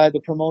told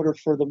the promoter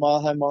for the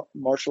Mile High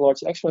Martial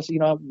Arts Expo, I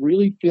said, I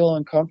really feel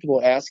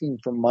uncomfortable asking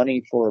for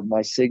money for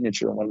my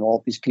signature when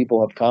all these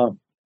people have come.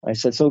 I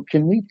said, so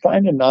can we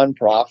find a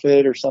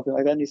nonprofit or something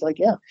like that? And he's like,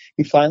 yeah.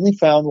 He finally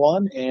found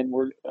one, and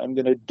I'm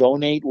going to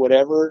donate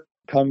whatever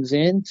comes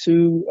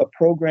into a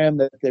program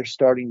that they're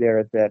starting there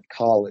at that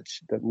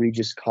college, that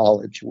Regis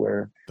College,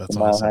 where That's the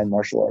Mile awesome. High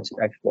Martial Arts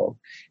Expo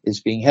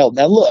is being held.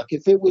 Now, look,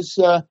 if it was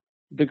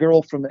the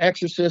girl from The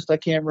Exorcist, I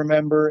can't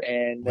remember,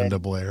 and Linda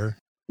Blair.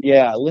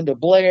 Yeah, Linda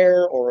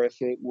Blair, or if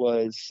it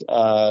was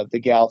the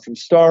gal from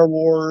Star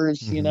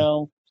Wars,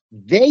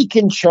 they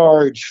can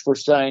charge for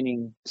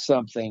signing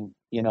something,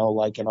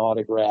 like an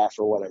autograph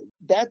or whatever.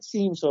 That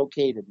seems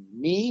okay to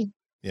me.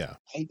 Yeah.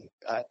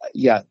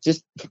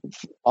 Just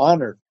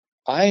honor.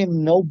 I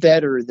am no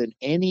better than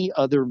any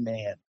other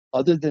man,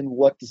 other than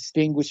what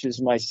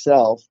distinguishes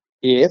myself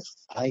if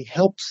I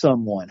help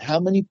someone.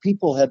 How many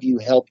people have you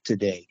helped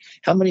today?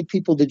 How many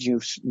people did you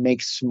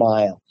make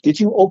smile? Did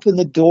you open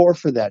the door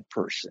for that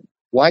person?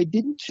 Why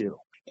didn't you?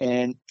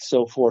 And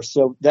so forth.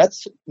 So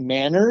that's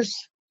manners,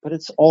 but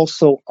it's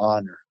also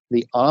honor.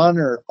 The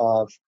honor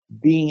of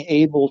being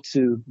able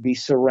to be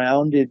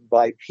surrounded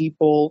by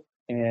people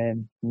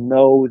and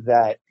know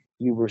that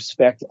you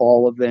respect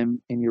all of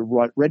them and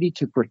you're ready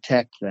to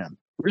protect them.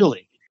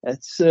 Really.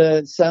 That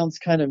sounds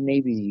kind of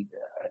maybe,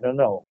 I don't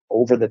know,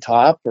 over the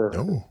top or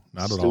no,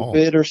 not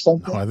stupid at all. Or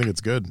something. No, I think it's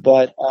good.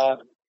 But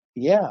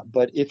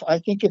but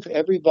if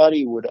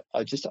everybody would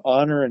just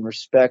honor and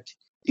respect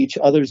each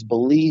other's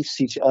beliefs,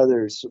 each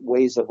other's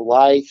ways of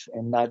life,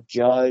 and not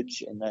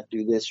judge and not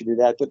do this or do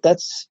that. But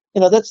that's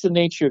the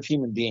nature of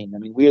human being. I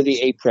mean, we are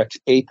the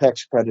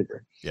apex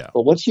predator. Yeah.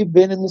 But once you've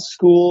been in the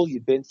school,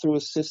 you've been through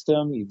a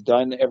system, you've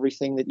done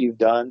everything that you've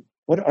done.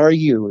 What are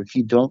you if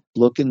you don't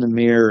look in the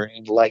mirror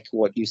and like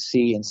what you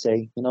see and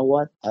say, you know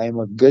what? I am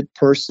a good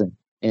person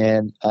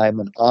and I'm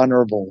an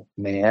honorable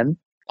man.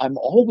 I'm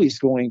always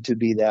going to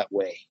be that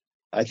way.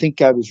 I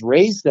think I was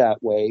raised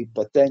that way,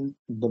 but then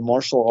the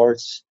martial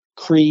arts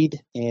creed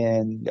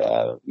and,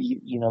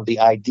 the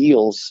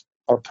ideals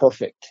are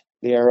perfect.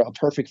 They're a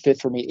perfect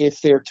fit for me.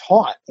 If they're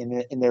taught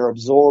and they're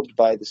absorbed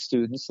by the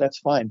students, that's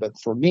fine. But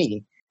for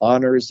me,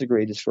 honor is the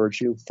greatest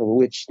virtue, for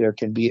which there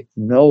can be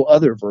no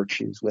other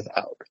virtues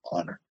without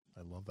honor.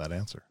 I love that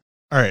answer.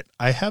 All right.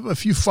 I have a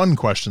few fun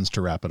questions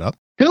to wrap it up.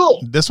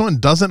 Cool. This one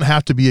doesn't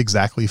have to be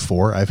exactly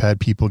 4. I've had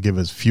people give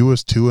as few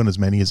as 2 and as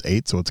many as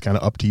 8, so it's kind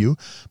of up to you.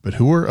 But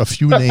who are a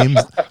few names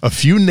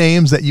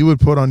that you would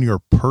put on your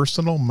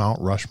personal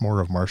Mount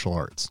Rushmore of martial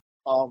arts?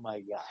 Oh my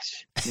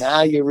gosh.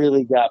 Now you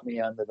really got me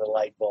under the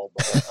light bulb.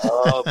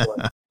 Oh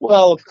boy.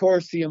 Well, of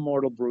course, the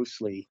immortal Bruce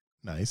Lee.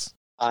 Nice.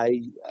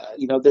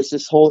 There's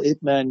this whole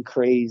Ip Man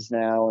craze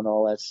now and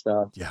all that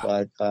stuff. Yeah.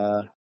 But,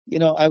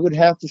 I would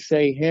have to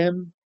say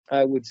him.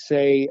 I would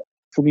say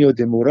Fumio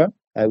Demura.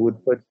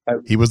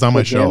 He was on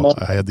my show.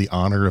 I had the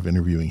honor of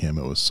interviewing him.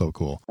 It was so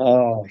cool.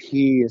 Oh,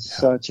 he is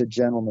such a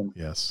gentleman.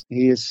 Yes.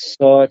 He is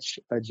such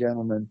a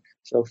gentleman.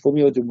 So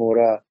Fumio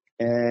Demura.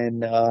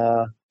 And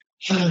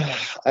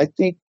I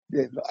think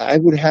I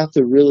would have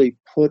to really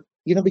put,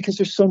 because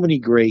there's so many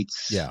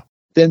greats. Yeah.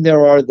 Then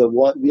there are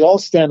we all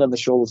stand on the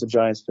shoulders of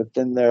giants, but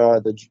then there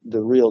are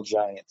the real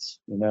giants,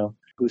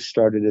 who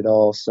started it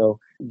all. So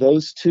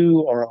those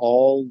two are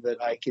all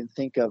that I can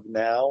think of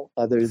now,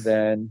 other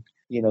than,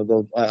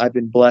 I've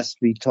been blessed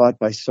to be taught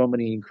by so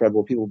many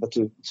incredible people, but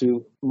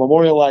to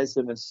memorialize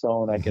them in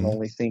stone, I can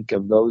only think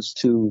of those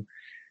two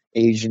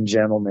Asian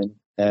gentlemen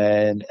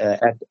and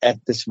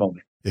at this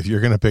moment. If you're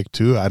going to pick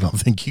 2, I don't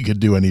think you could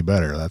do any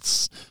better.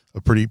 That's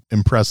a pretty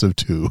impressive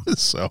 2.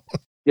 So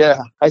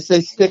yeah, I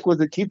say stick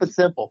with it. Keep it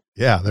simple.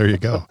 Yeah, there you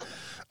go.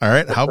 All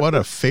right. How about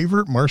a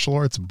favorite martial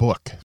arts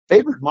book?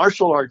 Favorite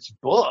martial arts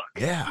book?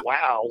 Yeah.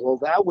 Wow. Well,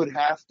 that would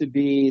have to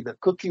be the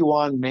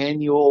Kukkiwan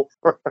Manual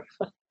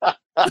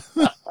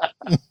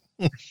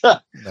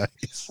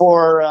Nice.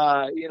 for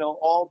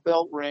all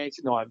belt ranks.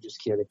 No, I'm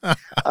just kidding.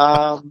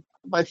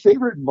 My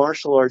favorite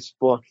martial arts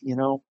book.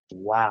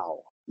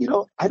 Wow.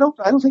 I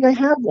don't think I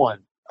have one.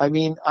 I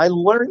mean, I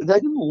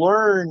didn't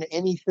learn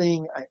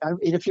anything.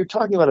 If you're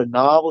talking about a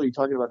novel, you're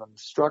talking about an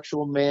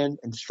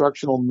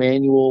instructional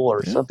manual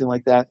or something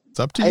like that. It's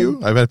up to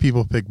you. I've had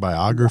people pick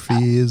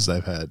biographies.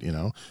 I've had,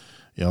 a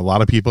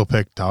lot of people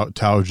pick Tao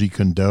Jeet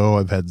Kune Do.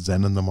 I've had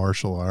Zen in the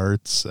martial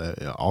arts,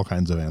 all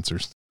kinds of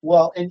answers.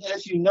 Well, and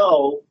as you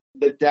know,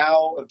 the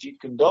Tao of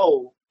Jeet Kune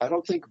Do, I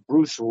don't think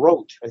Bruce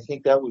wrote. I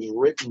think that was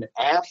written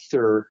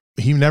after.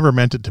 He never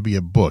meant it to be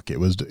a book. It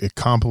was a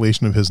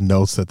compilation of his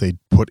notes that they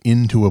put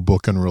into a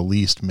book and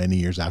released many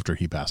years after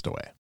he passed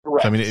away.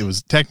 Correct. So, I mean, it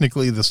was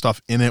technically the stuff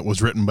in it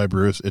was written by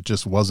Bruce. It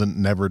just wasn't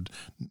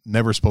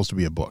never supposed to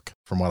be a book,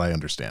 from what I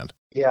understand.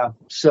 Yeah.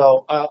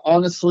 So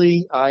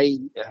honestly, I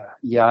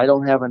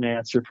don't have an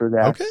answer for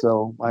that. Okay.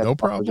 So I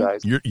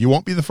apologize. Problem. You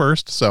won't be the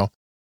first. So, all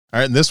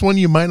right. And this one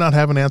you might not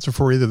have an answer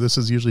for either. This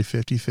is usually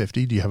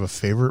 50-50. Do you have a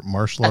favorite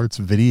martial arts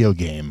video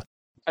game?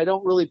 I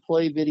don't really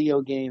play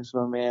video games,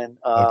 my man.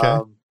 Okay.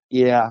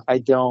 Yeah, I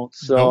don't.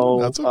 So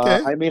No, that's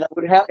okay. I mean,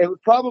 it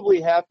would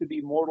probably have to be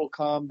Mortal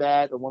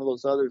Kombat or one of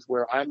those others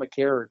where I'm a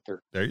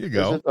character. There you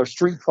go. Or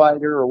Street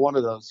Fighter or one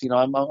of those. You know,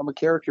 I'm a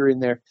character in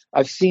there.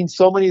 I've seen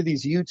so many of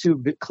these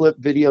YouTube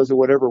clip videos or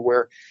whatever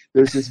where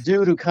there's this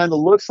dude who kind of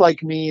looks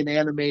like me in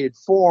animated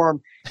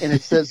form, and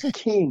it says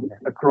King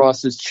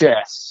across his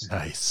chest.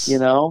 Nice. You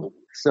know?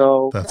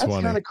 So that's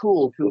funny. kind of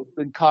cool to have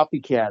been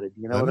copycatted.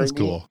 You know That what is I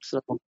mean? cool.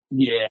 So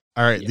yeah.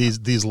 All right. Yeah.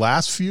 These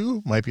last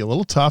few might be a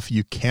little tough.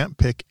 You can't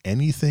pick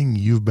anything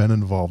you've been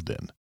involved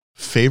in.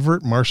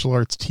 Favorite martial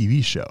arts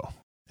TV show?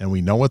 And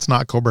we know it's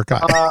not Cobra Kai.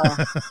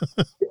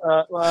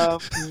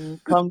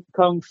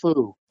 Kung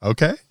Fu.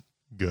 Okay.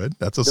 Good.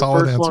 That's a the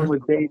solid first answer.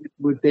 one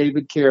with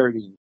David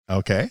Carradine.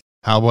 Okay.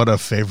 How about a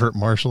favorite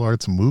martial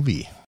arts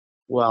movie?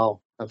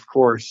 Well, of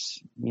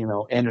course, you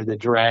know, Enter the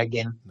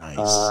Dragon.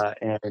 Nice.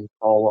 And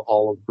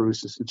all of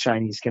Bruce's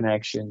Chinese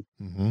Connection.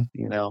 Mm-hmm.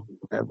 You know,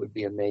 that would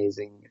be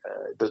amazing.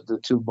 The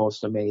two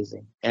most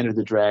amazing. Enter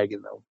the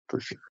Dragon, though, for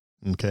sure.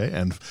 Okay.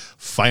 And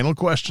final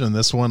question.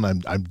 This one,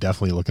 I'm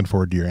definitely looking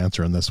forward to your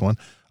answer on this one.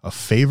 A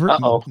favorite.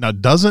 Now,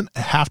 doesn't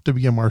have to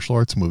be a martial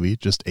arts movie,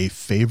 just a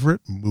favorite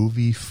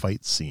movie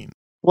fight scene.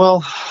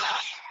 Well,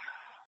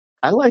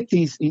 I like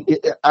these.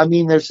 I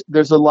mean,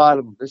 there's a lot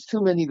of them. There's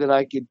too many that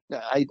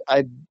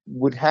I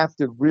would have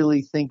to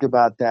really think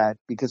about that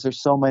because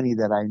there's so many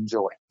that I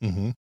enjoy.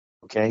 Mm-hmm.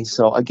 Okay.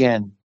 So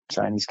again,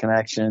 Chinese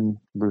Connection,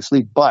 Bruce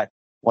Lee. But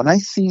when I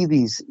see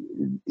the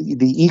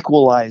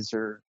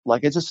Equalizer,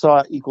 like I just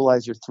saw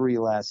Equalizer 3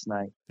 last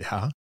night.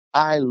 Yeah.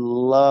 I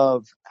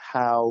love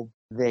how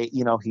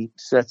he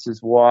sets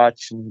his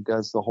watch and he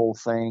does the whole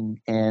thing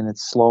and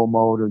it's slow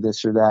mode or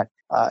this or that.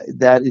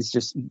 That is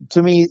just,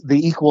 to me, the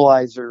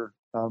Equalizer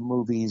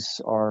movies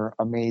are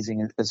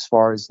amazing as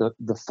far as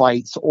the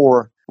fights,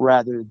 or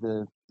rather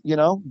the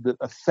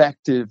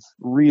effective,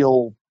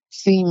 real,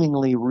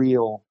 seemingly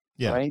real,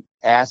 right,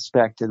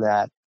 aspect to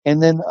that.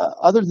 And then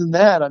other than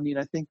that, I mean,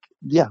 I think,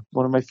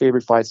 one of my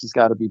favorite fights has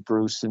got to be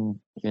Bruce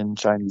in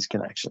Chinese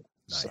Connection.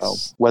 Nice. So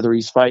whether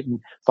he's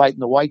fighting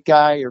the white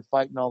guy or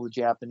fighting all the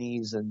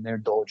Japanese in their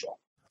dojo.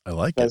 I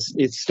like it.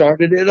 It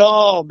started it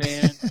all,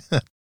 man.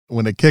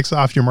 When it kicks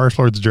off your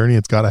martial arts journey,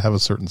 it's got to have a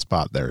certain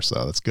spot there.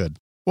 So that's good.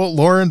 Well,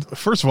 Loren,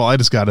 first of all, I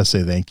just got to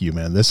say thank you,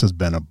 man. This has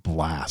been a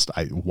blast.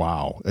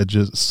 Wow. It's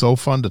just so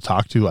fun to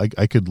talk to.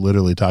 I could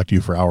literally talk to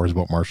you for hours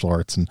about martial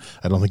arts, and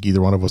I don't think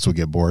either one of us would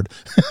get bored.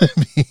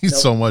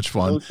 It's so much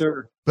fun. No,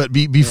 sir. But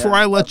before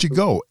I let you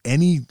go,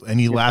 any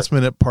last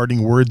minute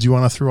parting words you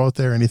want to throw out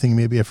there? Anything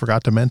maybe I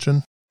forgot to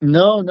mention?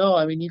 No.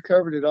 I mean, you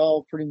covered it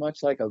all pretty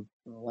much like a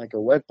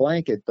wet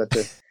blanket. But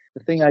the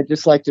thing I'd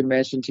just like to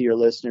mention to your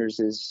listeners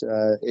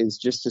is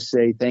just to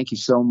say thank you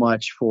so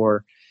much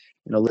for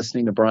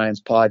listening to Brian's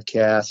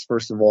podcast,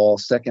 first of all.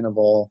 Second of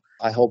all,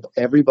 I hope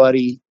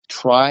everybody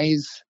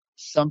tries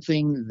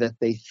something that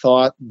they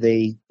thought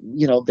I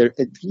don't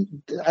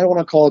want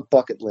to call it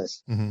bucket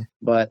list,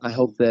 but I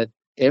hope that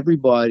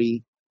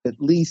everybody at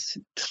least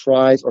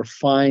tries or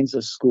finds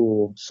a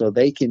school so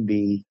they can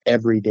be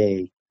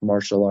everyday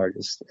martial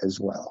artists as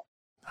well.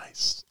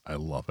 Nice. I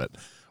love it.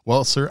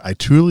 Well, sir, I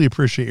truly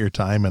appreciate your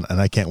time, and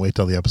I can't wait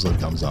till the episode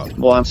comes out.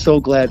 Well, I'm so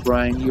glad,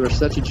 Brian. You are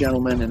such a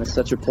gentleman, and it's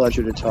such a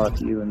pleasure to talk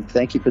to you, and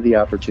thank you for the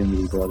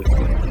opportunity, brother.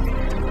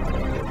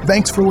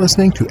 Thanks for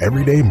listening to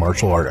Everyday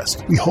Martial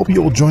Artist. We hope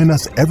you will join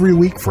us every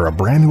week for a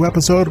brand new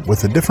episode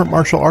with a different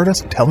martial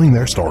artist telling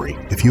their story.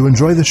 If you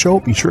enjoy the show,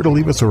 be sure to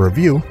leave us a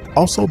review.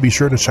 Also, be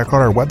sure to check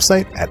out our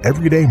website at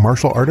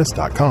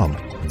everydaymartialartist.com.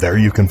 There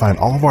you can find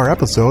all of our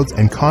episodes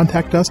and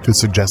contact us to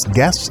suggest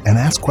guests and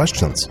ask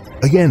questions.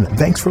 Again,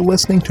 thanks for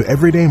listening to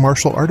Everyday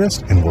Martial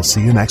Artist, and we'll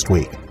see you next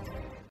week.